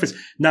 on the surface.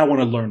 Now I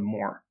want to learn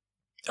more.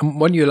 And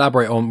when you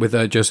elaborate on with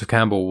Joseph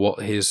Campbell,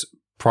 what his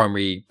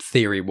primary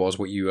theory was,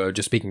 what you were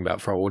just speaking about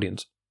for our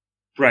audience.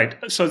 Right.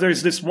 So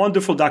there's this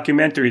wonderful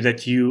documentary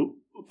that you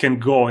can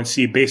go and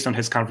see based on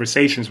his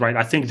conversations, right?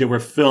 I think they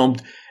were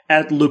filmed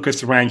at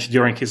Lucas Ranch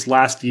during his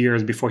last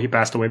years before he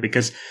passed away,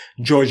 because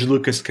George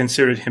Lucas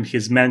considered him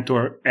his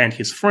mentor and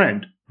his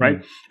friend,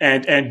 right?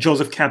 And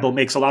Joseph Campbell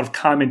makes a lot of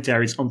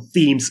commentaries on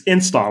themes in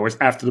Star Wars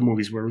after the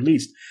movies were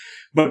released.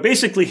 But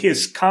basically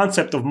his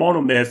concept of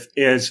monomyth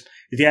is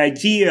the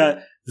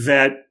idea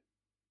that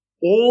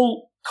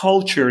all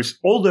cultures,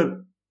 all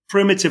the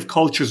primitive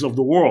cultures of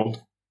the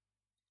world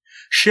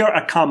share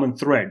a common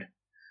thread.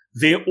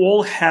 They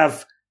all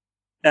have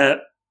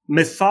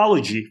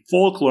mythology,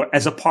 folklore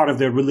as a part of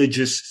their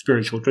religious,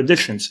 spiritual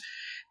traditions.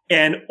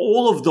 And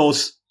all of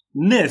those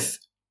myths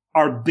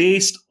are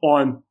based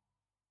on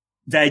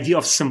the idea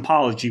of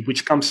symbology,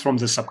 which comes from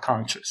the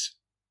subconscious.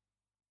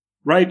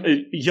 Right?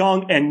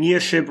 Jung and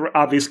Nietzsche,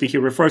 obviously he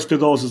refers to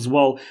those as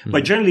well.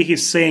 But generally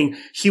he's saying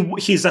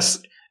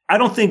I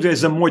don't think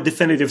there's a more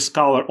definitive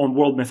scholar on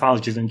world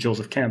mythology than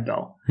Joseph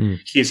Campbell.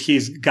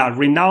 He's got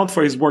renowned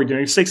for his work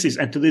during the 60s.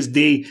 And to this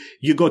day,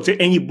 you go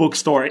to any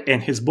bookstore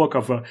and his book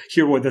of A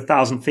Hero with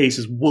 1,000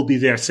 Faces will be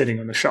there sitting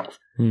on the shelf.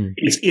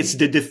 It's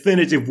the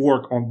definitive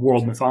work on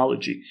world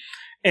mythology.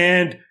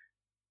 And,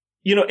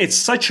 it's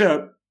such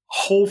a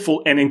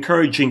hopeful and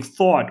encouraging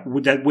thought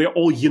that we're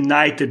all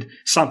united,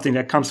 something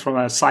that comes from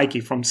our psyche,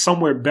 from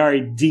somewhere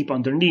buried deep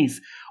underneath.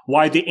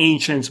 Why the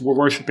ancients were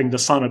worshiping the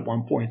sun at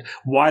one point.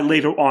 Why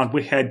later on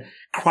we had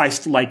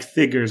Christ-like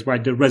figures,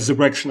 right? The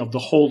resurrection of the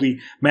holy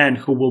man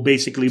who will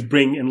basically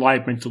bring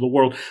enlightenment to the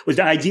world, was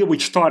the idea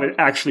which started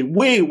actually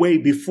way, way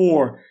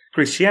before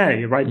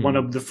Christianity, right? One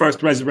of the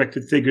first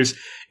resurrected figures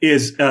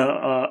is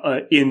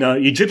in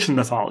Egyptian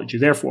mythology,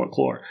 their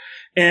folklore.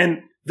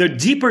 And the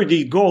deeper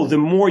you go, the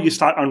more you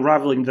start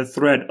unraveling the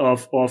thread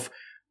of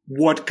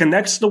what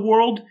connects the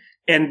world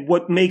and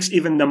what makes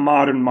even the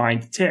modern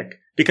mind tick.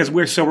 Because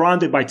we're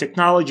surrounded by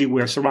technology,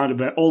 we're surrounded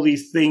by all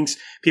these things.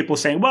 People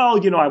saying, well,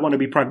 I want to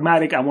be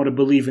pragmatic, I want to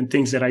believe in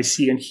things that I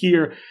see and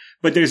hear.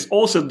 But there's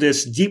also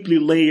this deeply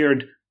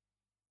layered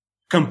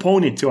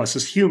component to us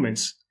as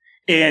humans.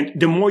 And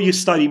the more you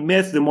study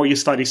myth, the more you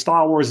study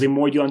Star Wars, the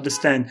more you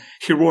understand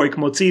heroic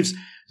motifs,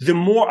 the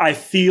more I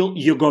feel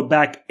you go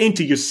back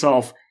into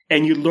yourself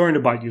and you learn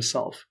about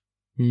yourself.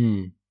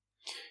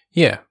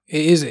 Yeah,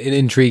 it is an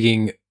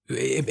intriguing.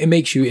 It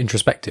makes you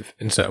introspective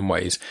in certain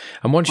ways.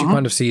 And once you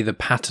kind of see the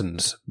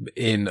patterns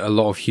in a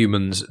lot of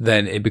humans,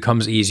 then it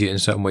becomes easier in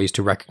certain ways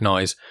to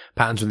recognize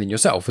patterns within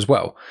yourself as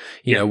well.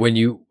 You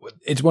know,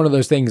 it's one of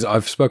those things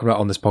I've spoken about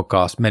on this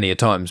podcast many a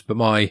times, but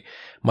my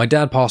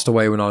dad passed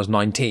away when I was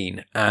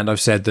 19, and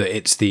I've said that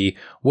it's the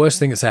worst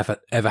thing that's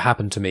ever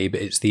happened to me, but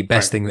it's the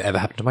best thing that ever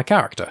happened to my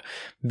character.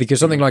 Because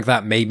something like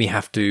that made me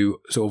have to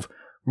sort of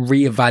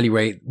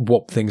reevaluate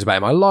what things about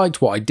him I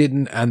liked, what I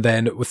didn't, and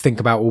then think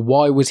about, well,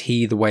 why was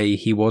he the way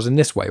he was in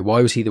this way?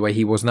 Why was he the way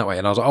he was in that way?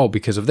 And I was like, oh,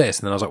 because of this.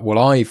 And then I was like, well,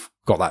 I've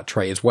got that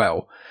trait as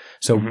well.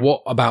 So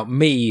what about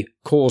me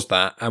caused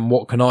that? And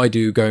what can I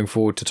do going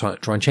forward to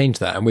try and change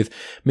that? And with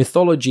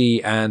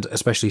mythology, and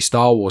especially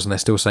Star Wars, and they're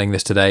still saying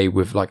this today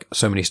with like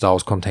so many Star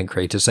Wars content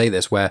creators say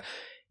this, where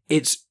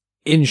it's,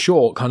 in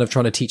short, kind of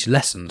trying to teach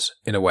lessons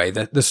in a way.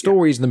 The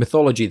stories and the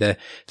mythology, they're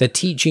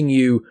teaching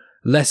you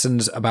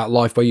lessons about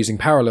life by using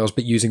parallels,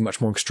 but using much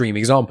more extreme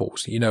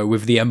examples.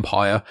 With the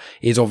Empire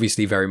is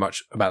obviously very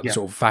much about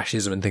sort of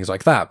fascism and things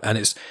like that. And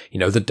it's,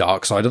 the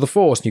dark side of the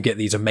Force, and you get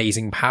these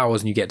amazing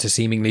powers and you get to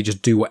seemingly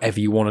just do whatever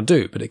you want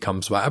to do, but it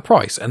comes at a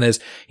price. And there's,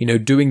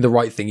 doing the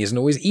right thing isn't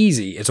always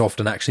easy. It's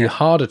often actually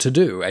harder to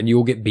do, and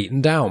you'll get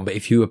beaten down. But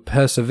if you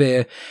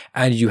persevere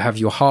and you have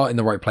your heart in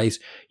the right place,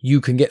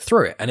 you can get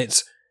through it. And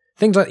it's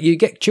things like, you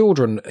get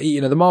children,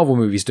 the Marvel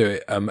movies do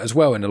it as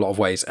well in a lot of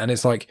ways. And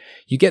it's like,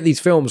 you get these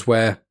films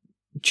where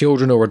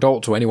children or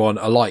adults or anyone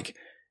alike,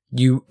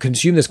 you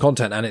consume this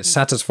content and it's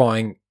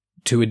satisfying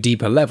to a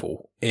deeper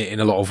level in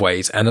a lot of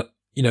ways. And,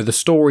 the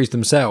stories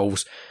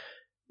themselves,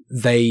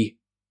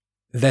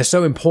 they're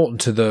so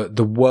important to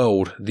the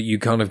world that you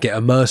kind of get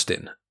immersed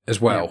in as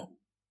well.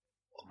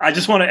 I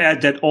just want to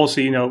add that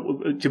also,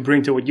 to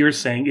bring to what you're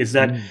saying, is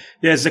that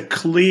there's a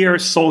clear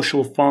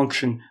social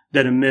function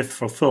that a myth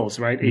fulfills,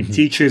 right? It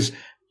teaches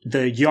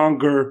the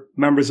younger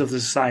members of the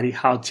society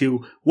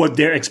what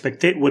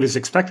is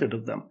expected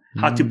of them,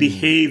 how to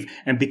behave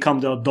and become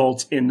the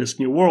adults in this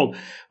new world.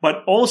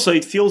 But also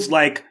it feels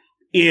like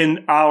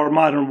in our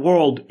modern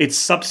world, it's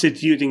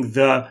substituting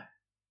the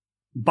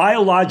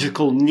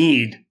biological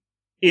need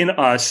in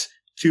us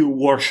to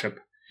worship,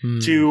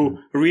 to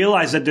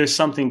realize that there's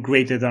something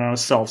greater than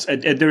ourselves.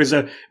 And there is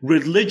a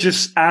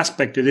religious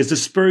aspect, there's a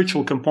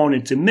spiritual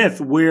component to myth,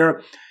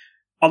 where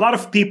a lot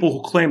of people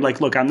who claim, like,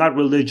 look, I'm not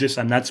religious,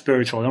 I'm not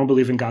spiritual, I don't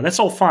believe in God. That's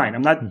all fine.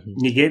 I'm not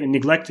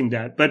neglecting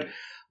that. But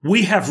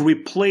we have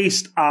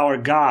replaced our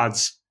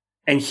gods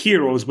and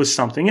heroes with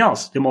something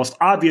else. The most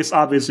obvious,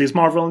 obviously, is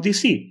Marvel and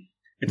DC.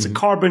 It's a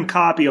carbon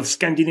copy of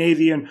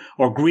Scandinavian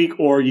or Greek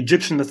or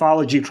Egyptian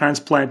mythology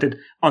transplanted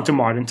onto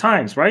modern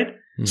times, right?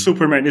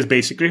 Superman is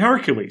basically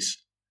Hercules.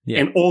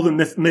 And all the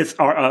myths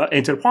are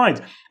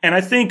intertwined. And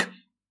I think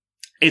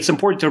it's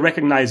important to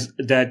recognize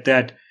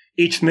that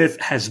each myth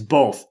has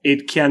both.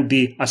 It can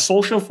be a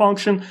social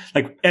function,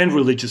 and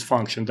religious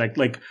function.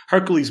 Like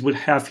Hercules would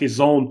have his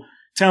own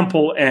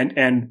temple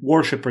and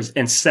worshippers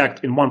and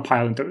sect in one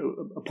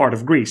part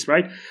of Greece,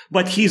 right?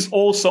 But he's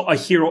also a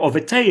hero of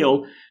a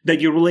tale that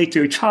you relate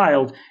to a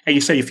child, and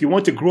you say, if you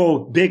want to grow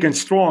big and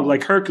strong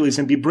like Hercules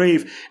and be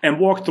brave and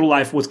walk through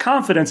life with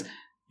confidence,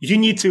 you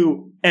need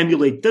to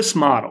emulate this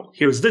model.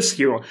 Here's this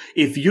hero.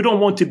 If you don't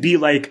want to be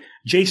like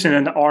Jason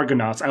and the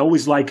Argonauts, I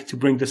always like to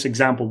bring this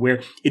example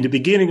where in the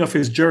beginning of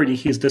his journey,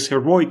 he's this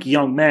heroic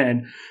young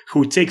man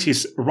who takes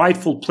his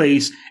rightful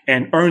place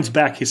and earns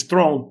back his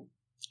throne.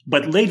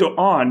 But later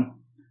on,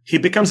 he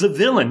becomes a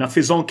villain of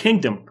his own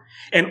kingdom.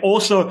 And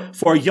also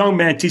for a young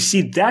man to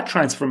see that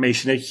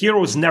transformation, that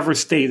heroes never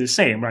stay the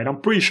same, right?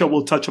 I'm pretty sure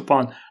we'll touch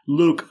upon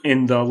Luke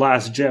in The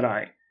Last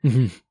Jedi.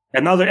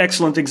 Another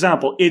excellent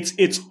example.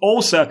 It's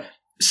also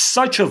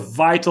such a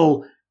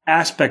vital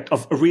aspect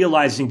of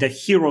realizing that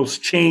heroes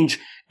change,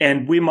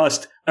 and we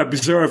must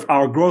observe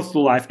our growth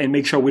through life and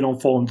make sure we don't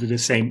fall into the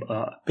same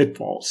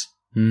pitfalls.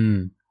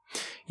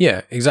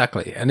 Yeah,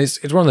 exactly. And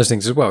it's one of those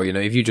things as well.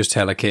 If you just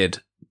tell a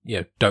kid,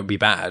 don't be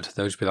bad,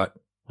 they'll just be like,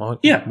 what?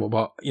 Yeah.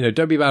 What?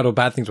 Don't be bad or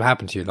bad things will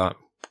happen to you. Like,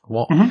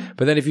 what?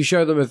 But then if you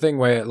show them a thing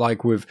where,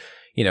 like with,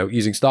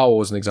 using Star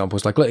Wars as an example,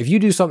 it's like, look, if you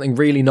do something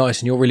really nice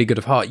and you're really good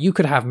of heart, you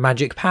could have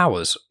magic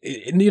powers.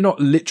 You're not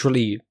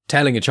literally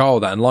telling a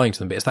child that and lying to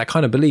them, but it's that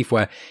kind of belief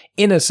where,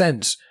 in a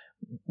sense,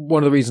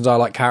 one of the reasons I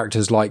like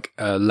characters like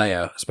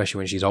Leia, especially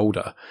when she's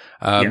older,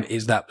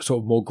 is that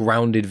sort of more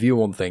grounded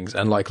view on things.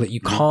 And like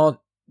you can't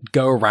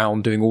go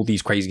around doing all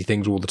these crazy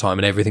things all the time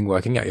and everything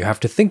working out. You have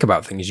to think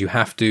about things. You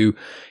have to,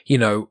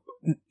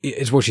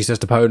 it's what she says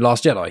to Poe in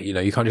Last Jedi.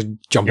 You can't just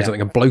jump in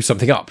something and blow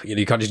something up.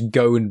 You can't just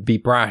go and be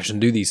brash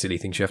and do these silly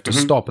things. You have to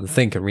stop and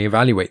think and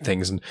reevaluate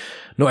things, and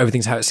not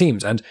everything's how it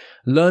seems. And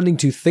learning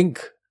to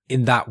think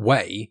in that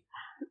way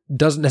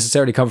doesn't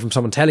necessarily come from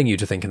someone telling you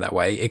to think in that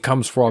way. It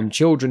comes from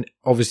children,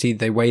 obviously,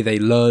 the way they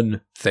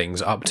learn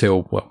things up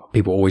till, well,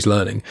 people are always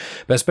learning,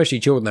 but especially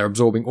children, they're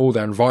absorbing all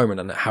their environment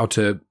and how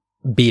to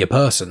be a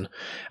person.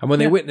 And when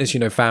they witness,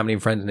 family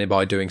and friends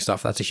nearby doing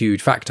stuff, that's a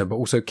huge factor. But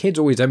also kids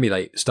always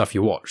emulate stuff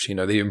you watch,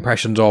 the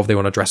impressions of, they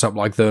want to dress up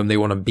like them, they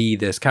want to be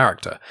this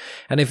character.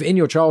 And if in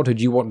your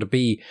childhood you want to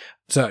be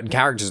certain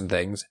characters and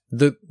things,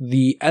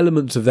 the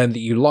elements of them that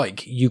you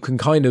like, you can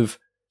kind of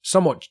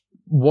somewhat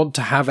want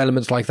to have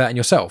elements like that in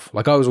yourself.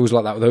 Like I was always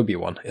like that with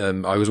Obi-Wan.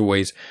 I was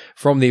always,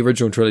 from the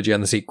original trilogy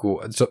and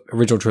the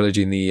original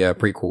trilogy and the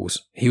prequels,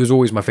 he was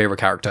always my favorite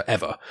character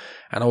ever.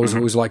 And I was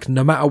always like,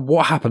 no matter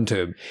what happened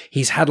to him,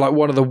 he's had like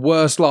one of the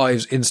worst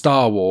lives in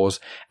Star Wars,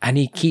 and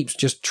he keeps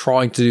just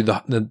trying to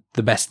do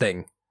the best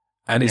thing.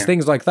 And it's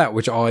things like that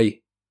which I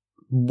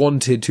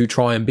wanted to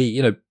try and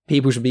be.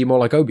 People should be more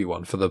like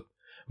Obi-Wan for the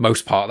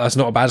most part. That's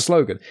not a bad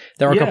slogan.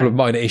 There are a couple of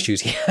minor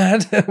issues he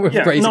had with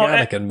praising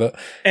Anakin,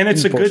 and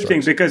it's a good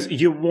thing, because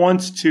you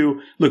want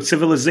to look.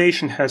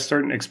 Civilization has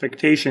certain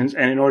expectations,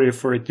 and in order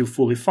for it to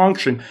fully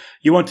function,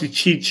 you want to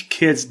teach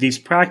kids these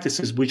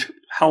practices which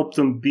help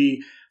them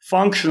be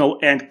functional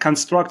and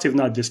constructive,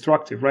 not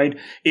destructive. Right?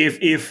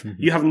 If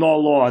you have no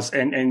laws,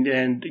 and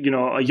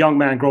a young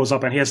man grows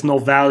up and he has no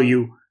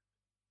value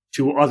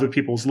to other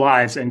people's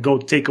lives, and go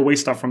take away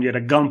stuff from you at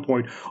a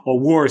gunpoint, or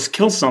worse,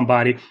 kill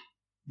somebody,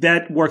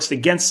 that works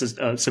against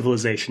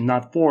civilization,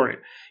 not for it.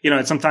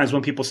 And sometimes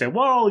when people say,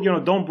 well,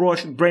 don't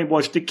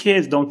brainwash the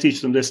kids, don't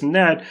teach them this and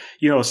that,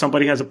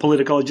 somebody has a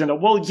political agenda.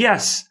 Well,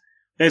 yes,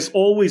 there's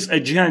always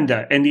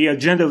agenda, and the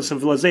agenda of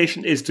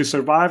civilization is to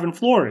survive and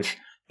flourish,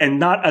 and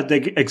not at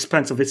the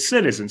expense of its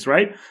citizens,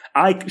 right?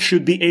 I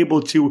should be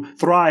able to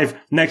thrive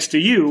next to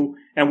you,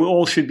 and we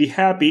all should be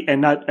happy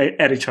and not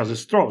at each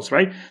other's throats,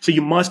 right? So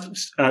you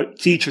must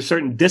teach a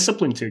certain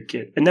discipline to a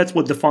kid, and that's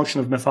what the function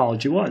of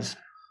mythology was.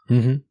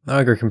 I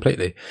agree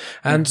completely.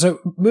 And so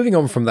moving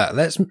on from that,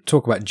 let's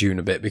talk about Dune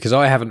a bit, because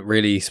I haven't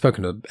really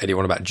spoken to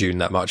anyone about Dune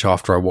that much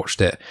after I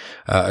watched it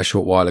a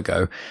short while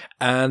ago.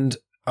 And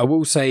I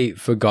will say,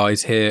 for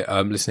guys here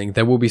listening,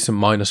 there will be some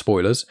minor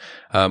spoilers,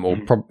 or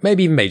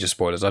maybe even major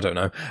spoilers, I don't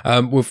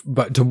know,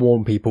 but to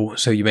warn people,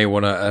 so you may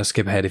want to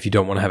skip ahead if you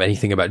don't want to have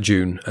anything about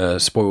Dune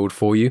spoiled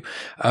for you.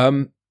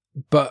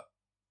 But,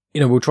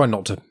 we'll try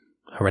not to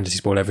horrendously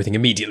spoil everything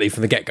immediately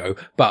from the get-go,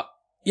 but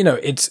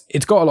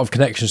it's got a lot of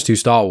connections to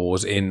Star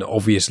Wars in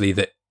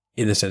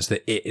the sense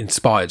that it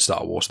inspired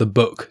Star Wars. The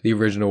book, the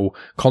original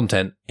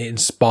content, it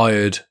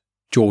inspired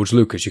George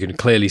Lucas. You can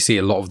clearly see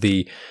a lot of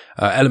the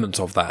elements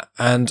of that.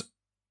 And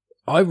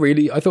I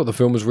thought the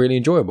film was really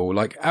enjoyable.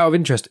 Like, out of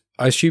interest,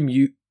 I assume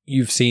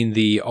you've seen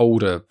the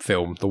older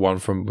film, the one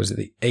from, was it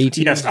the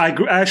 80s? Yes, I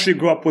actually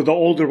grew up with the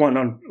older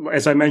one,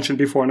 as I mentioned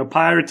before, on a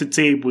pirated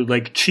tape with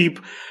like cheap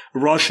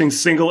Russian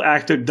single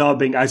actor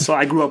dubbing.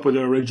 I grew up with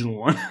the original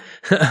one.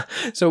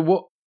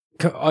 So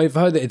I've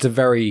heard that it's a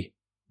very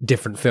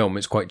different film.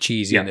 It's quite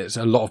cheesy, and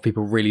a lot of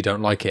people really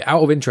don't like it.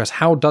 Out of interest,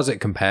 how does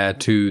it compare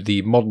to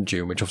the modern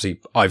Dune, which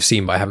obviously I've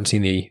seen, but I haven't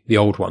seen the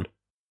old one?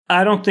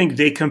 I don't think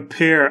they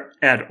compare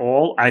at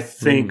all. I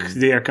think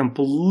they are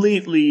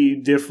completely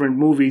different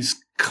movies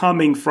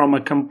coming from a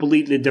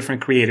completely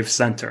different creative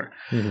center.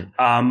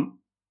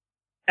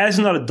 As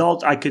an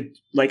adult, I could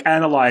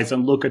analyze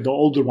and look at the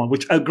older one,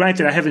 which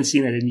granted, I haven't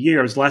seen it in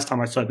years. Last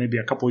time I saw it maybe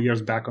a couple of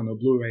years back on the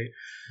Blu-ray.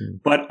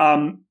 But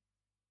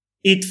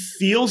it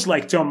feels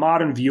like, to a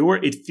modern viewer,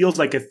 it feels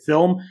like a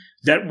film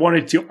that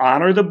wanted to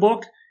honor the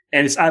book,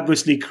 and it's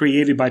obviously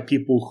created by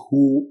people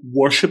who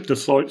worship the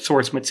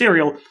source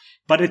material,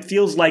 but it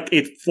feels like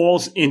it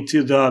falls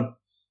into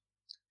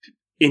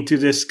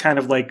this kind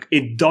of like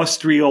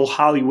industrial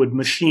Hollywood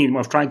machine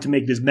of trying to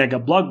make this mega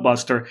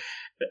blockbuster,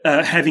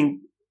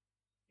 having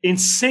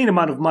insane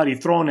amount of money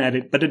thrown at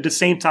it, but at the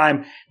same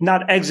time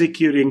not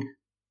executing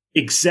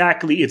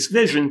exactly its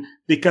vision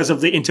because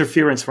of the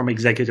interference from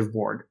executive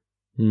board.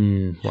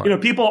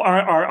 Right. People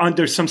are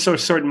under some sort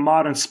of certain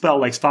modern spell,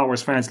 like Star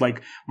Wars fans,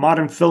 like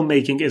modern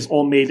filmmaking is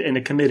all made in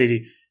a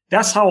committee.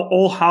 That's how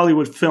all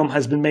Hollywood film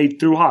has been made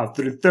through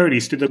the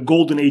 30s, to the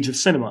golden age of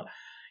cinema.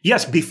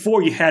 Yes,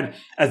 before you had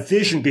a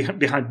vision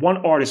behind one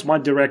artist,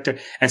 one director,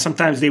 and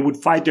sometimes they would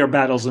fight their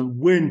battles and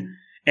win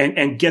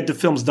and get the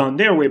films done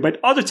their way. But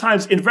other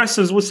times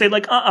investors would say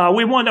like,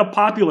 we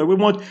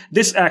want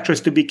this actress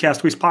to be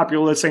cast who's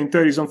popular, let's say in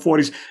 30s and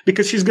 40s,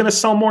 because she's going to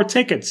sell more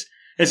tickets.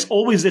 It's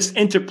always this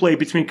interplay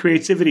between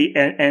creativity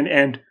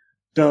and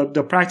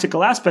the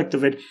practical aspect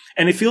of it.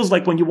 And it feels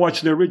like when you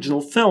watch the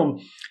original film,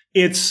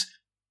 it's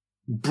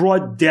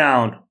brought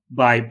down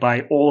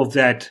by all of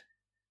that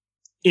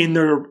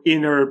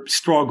inner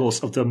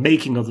struggles of the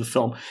making of the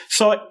film.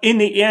 So in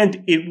the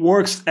end, it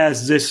works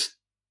as this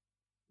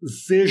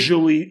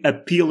visually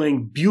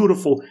appealing,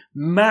 beautiful,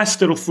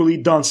 masterfully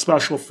done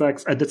special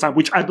effects at the time,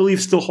 which I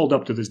believe still hold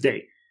up to this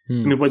day. I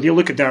mean, when you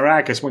look at the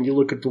Arrakis, when you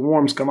look at the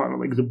worms come out,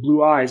 like the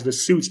blue eyes, the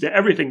suits,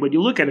 everything, when you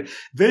look at it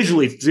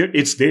visually,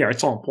 it's there.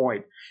 It's on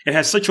point. It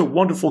has such a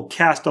wonderful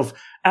cast of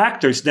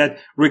actors that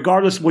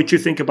regardless of what you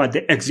think about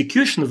the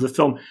execution of the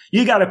film,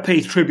 you got to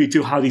pay tribute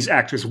to how these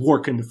actors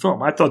work in the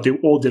film. I thought they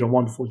all did a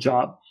wonderful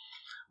job.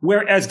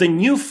 Whereas the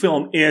new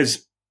film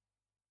is,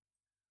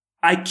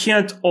 I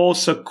can't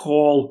also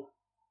call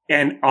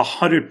an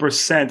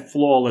 100%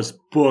 flawless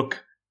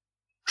book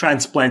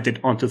transplanted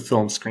onto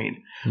film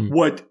screen.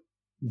 What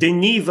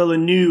Denis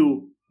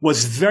Villeneuve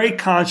was very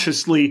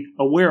consciously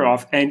aware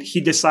of, and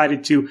he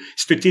decided to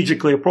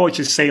strategically approach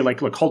it, say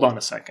like, look, hold on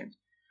a second.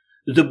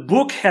 The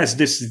book has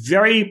this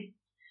very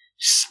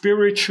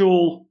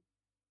spiritual,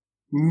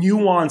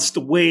 nuanced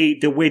way,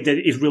 the way that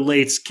it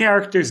relates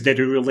characters, that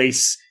it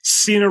relates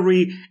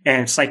scenery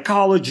and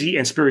psychology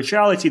and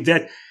spirituality,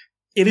 that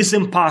it is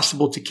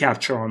impossible to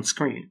capture on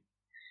screen.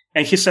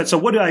 And he said, so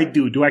what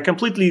do? Do I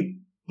completely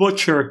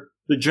butcher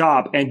the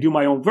job and do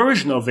my own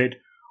version of it?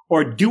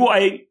 Or do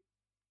I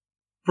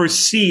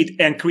proceed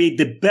and create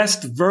the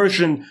best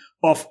version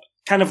of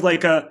kind of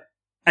like a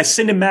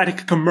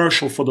cinematic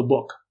commercial for the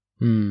book?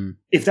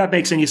 If that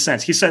makes any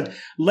sense. He said,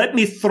 let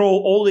me throw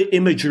all the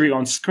imagery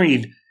on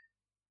screen,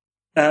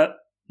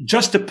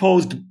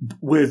 juxtaposed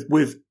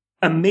with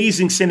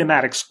amazing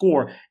cinematic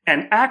score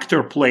and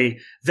actor play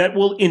that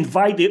will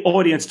invite the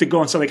audience to go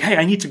and say like, hey,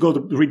 I need to go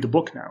to read the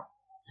book now.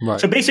 Right.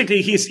 So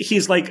basically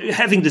he's like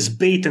having this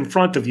bait in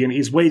front of you and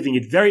he's waving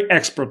it very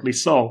expertly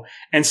so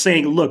and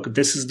saying, look,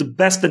 this is the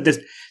best that this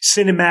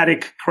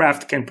cinematic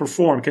craft can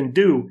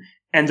do,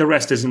 and the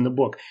rest is in the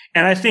book.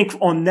 And I think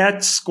on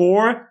that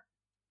score,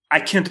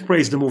 I can't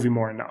praise the movie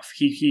more enough.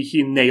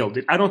 He nailed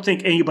it. I don't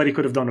think anybody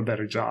could have done a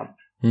better job.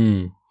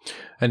 And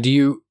do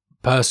you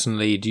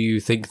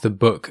think the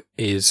book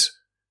is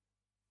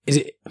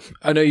it,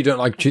 I know you don't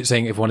like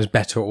saying if one is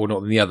better or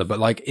not than the other, but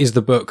like, is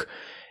the book,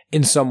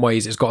 in some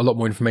ways, it's got a lot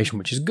more information,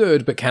 which is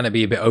good, but can it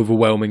be a bit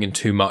overwhelming and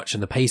too much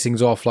and the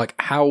pacing's off? Like,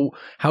 how's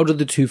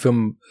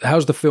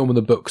the film and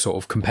the book sort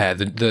of compare,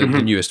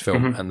 the newest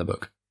film and the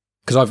book?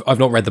 Because I've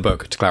not read the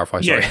book, to clarify,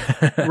 sorry.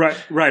 Yeah,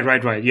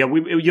 right. Yeah,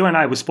 you and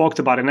I spoke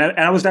about it, and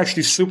I was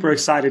actually super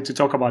excited to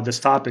talk about this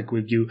topic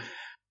with you.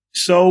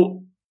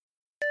 So...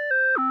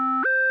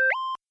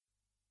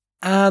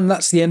 And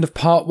that's the end of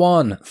part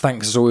 1.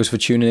 Thanks as always for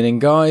tuning in,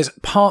 guys.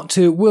 Part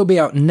 2 will be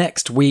out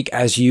next week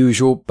as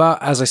usual,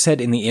 but as I said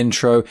in the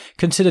intro,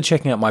 consider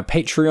checking out my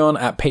Patreon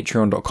at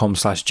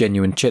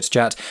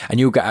patreon.com/genuinechitchat, and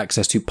you'll get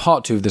access to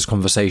part 2 of this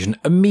conversation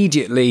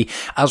immediately,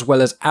 as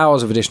well as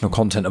hours of additional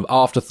content of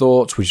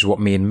afterthoughts, which is what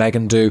me and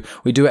Megan do.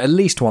 We do it at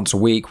least once a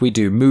week. We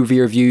do movie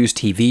reviews,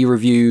 TV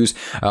reviews.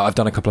 I've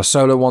done a couple of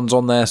solo ones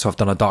on there, so I've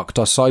done a Dark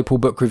Disciple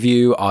book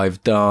review.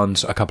 I've done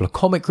a couple of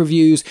comic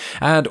reviews,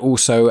 and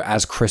also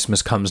as Christmas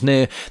comes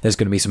near, there's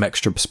going to be some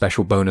extra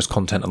special bonus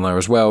content on there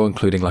as well,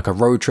 including like a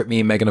road trip me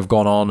and Megan have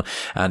gone on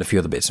and a few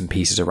other bits and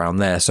pieces around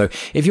there. So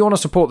if you want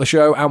to support the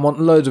show and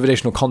want loads of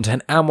additional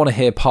content and want to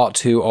hear part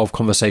 2 of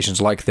conversations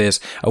like this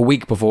a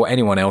week before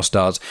anyone else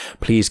does,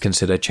 please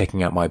consider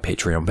checking out my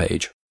Patreon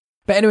page.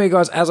 But anyway,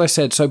 guys, as I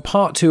said, so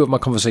part 2 of my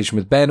conversation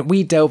with Ben,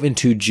 we delve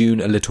into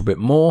Dune a little bit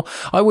more.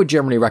 I would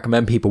generally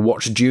recommend people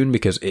watch Dune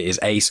because it is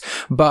ace,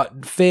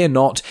 but fear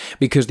not,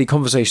 because the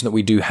conversation that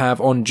we do have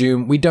on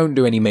Dune, we don't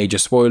do any major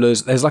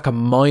spoilers. There's like a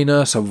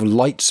minor, sort of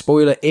light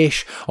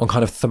spoiler-ish on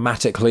kind of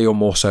thematically or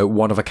more so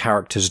one of a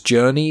character's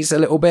journeys a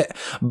little bit.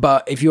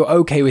 But if you're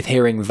okay with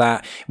hearing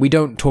that, we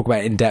don't talk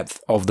about in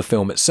depth of the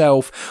film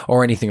itself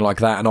or anything like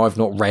that. And I've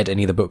not read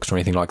any of the books or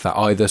anything like that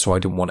either, so I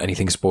didn't want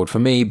anything spoiled for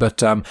me.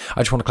 But I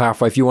just want to clarify,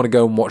 if you want to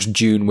go and watch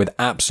Dune with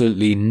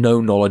absolutely no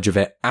knowledge of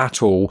it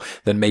at all,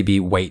 then maybe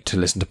wait to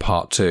listen to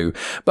part 2.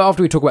 But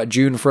after we talk about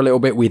Dune for a little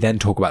bit, we then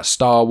talk about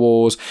Star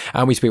Wars,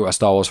 and we speak about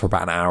Star Wars for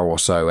about an hour or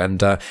so.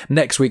 And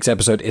next week's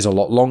episode is a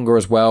lot longer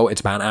as well.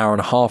 It's about an hour and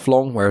a half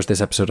long, whereas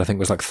this episode I think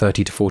was like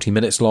 30 to 40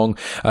 minutes long,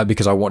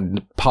 because I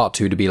wanted part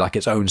 2 to be like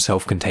its own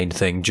self-contained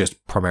thing,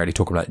 just primarily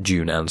talking about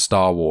Dune and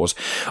Star Wars.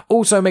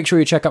 Also, make sure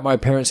you check out my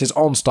appearances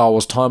on Star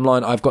Wars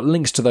Timeline. I've got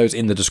links to those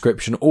in the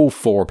description, all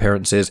 4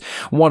 appearances,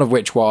 one of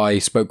which I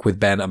spoke with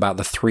Ben about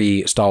the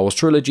 3 Star Wars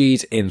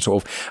trilogies in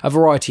sort of a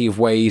variety of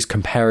ways,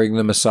 comparing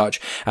them as such,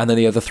 and then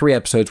the other 3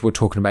 episodes we're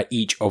talking about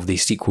each of the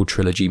sequel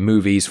trilogy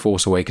movies,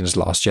 Force Awakens,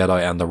 Last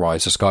Jedi, and The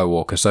Rise of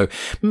Skywalker. So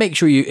make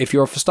sure you, if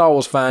you're a Star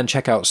Wars fan,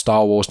 check out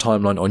Star Wars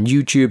Timeline on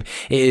YouTube.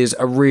 It is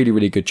a really,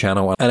 really good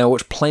channel, and I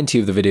watch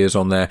plenty of the videos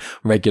on there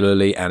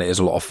regularly, and it is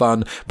a lot of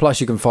fun. Plus,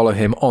 you can follow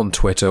him on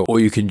Twitter, or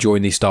you can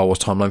join the Star Wars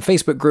Timeline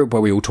Facebook group,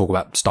 where we all talk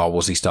about Star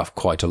Warsy stuff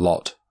quite a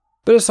lot.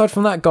 But aside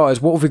from that, guys,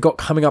 what have we got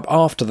coming up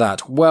after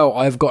that? Well,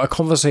 I've got a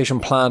conversation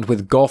planned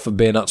with Goff of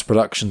Beer Nuts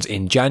Productions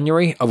in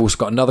January. I've also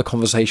got another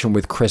conversation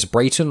with Chris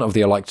Brayton of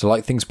the I Like to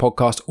Like Things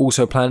podcast,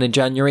 also planned in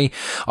January.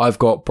 I've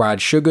got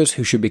Brad Sugars,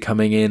 who should be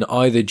coming in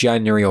either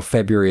January or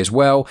February as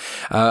well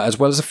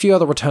as a few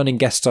other returning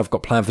guests I've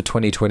got planned for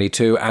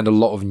 2022, and a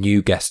lot of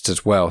new guests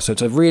as well. So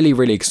it's a really,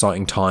 really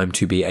exciting time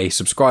to be a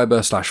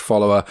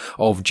subscriber/follower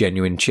of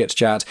Genuine Chit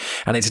Chat,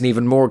 and it's an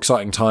even more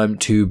exciting time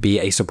to be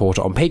a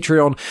supporter on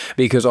Patreon,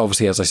 because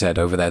obviously, as I said,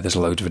 over there's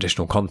loads of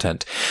additional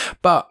content.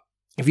 But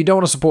if you don't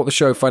want to support the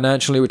show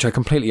financially, which I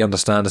completely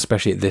understand,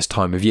 especially at this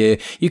time of year,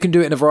 you can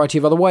do it in a variety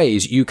of other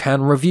ways. You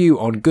can review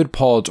on Good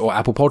Pods or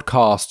Apple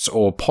Podcasts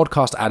or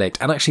Podcast Addict,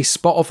 and actually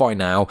Spotify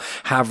now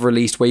have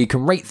released where you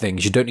can rate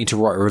things. You don't need to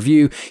write a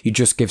review, you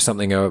just give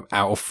something out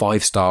of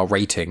 5-star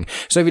rating.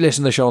 So if you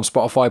listen to the show on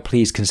Spotify,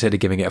 please consider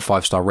giving it a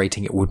 5-star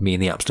rating. It would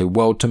mean the absolute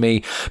world to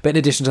me. But in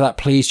addition to that,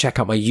 please check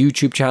out my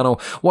YouTube channel,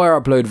 where I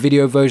upload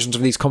video versions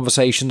of these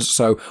conversations.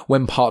 So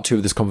when part 2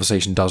 of this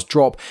conversation does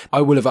drop,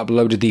 I will have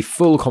uploaded the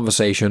full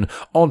conversation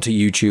onto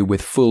YouTube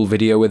with full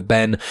video with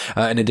Ben.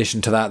 In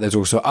addition to that, there's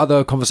also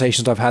other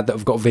conversations I've had that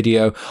have got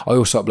video. I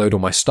also upload all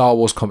my Star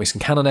Wars comics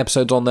and canon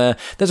episodes on there.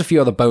 There's a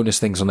few other bonus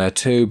things on there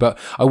too, but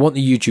I want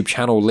the YouTube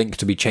channel link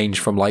to be changed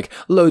from like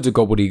loads of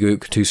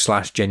gobbledygook to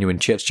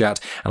 /genuine chit chat,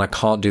 and I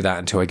can't do that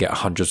until I get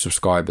 100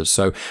 subscribers.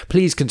 So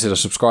please consider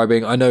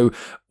subscribing. I know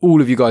all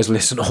of you guys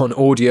listen on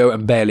audio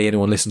and barely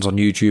anyone listens on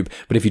YouTube,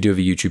 but if you do have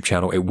a YouTube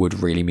channel, it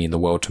would really mean the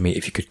world to me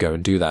if you could go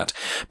and do that.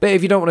 But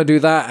if you don't want to do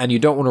that, and you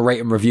don't want to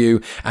rate and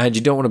review, and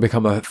you don't want to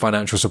become a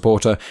financial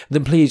supporter,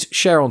 then please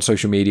share on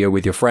social media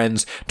with your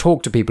friends,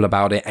 talk to people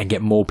about it, and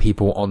get more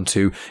people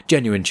onto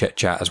Genuine Chit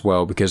Chat as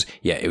well, because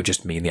yeah, it would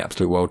just mean the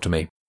absolute world to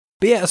me.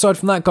 But yeah, aside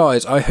from that,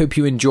 guys, I hope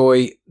you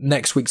enjoy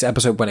next week's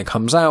episode when it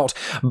comes out.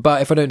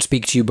 But if I don't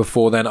speak to you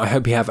before then, I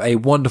hope you have a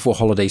wonderful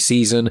holiday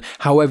season.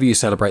 However you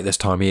celebrate this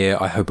time of year,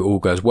 I hope it all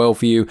goes well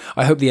for you.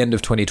 I hope the end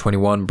of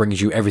 2021 brings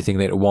you everything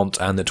that it wants,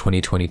 and that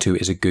 2022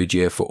 is a good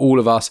year for all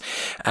of us.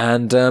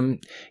 And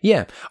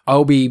yeah,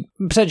 I'll be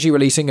potentially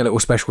releasing a little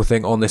special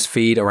thing on this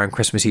feed around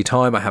Christmassy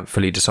time. I haven't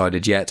fully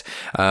decided yet,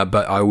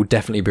 but I will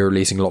definitely be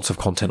releasing lots of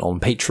content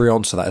on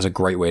Patreon. So that is a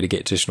great way to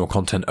get additional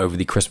content over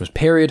the Christmas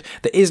period.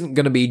 There isn't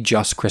going to be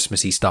just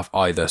Christmassy stuff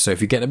either. So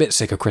if you're getting a bit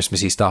sick of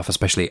Christmassy stuff,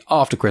 especially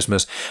after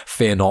Christmas,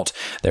 fear not.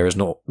 There is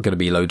not going to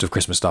be loads of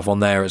Christmas stuff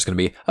on there. It's going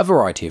to be a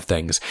variety of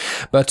things.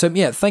 But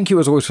yeah, thank you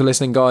as always for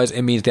listening, guys.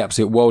 It means the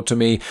absolute world to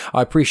me.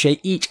 I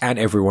appreciate each and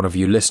every one of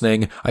you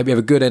listening. I hope you have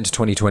a good end to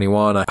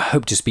 2021. I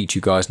hope to speak to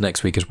you guys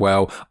next week as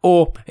well.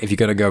 Or if you're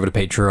going to go over to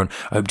Patreon,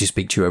 I hope to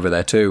speak to you over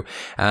there too.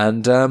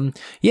 And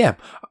yeah,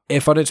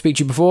 if I don't speak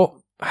to you before,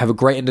 have a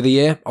great end of the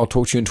year. I'll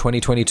talk to you in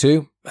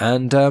 2022.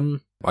 And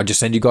I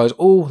just send you guys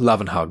all love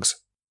and hugs.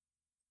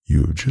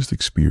 You have just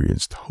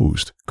experienced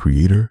host,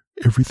 creator,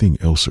 everything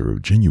elser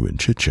of Genuine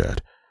Chit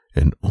Chat,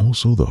 and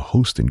also the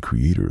host and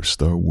creator of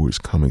Star Wars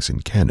comics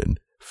and canon,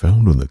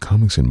 found on the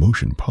Comics in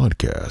Motion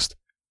podcast,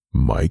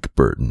 Mike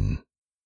Burton.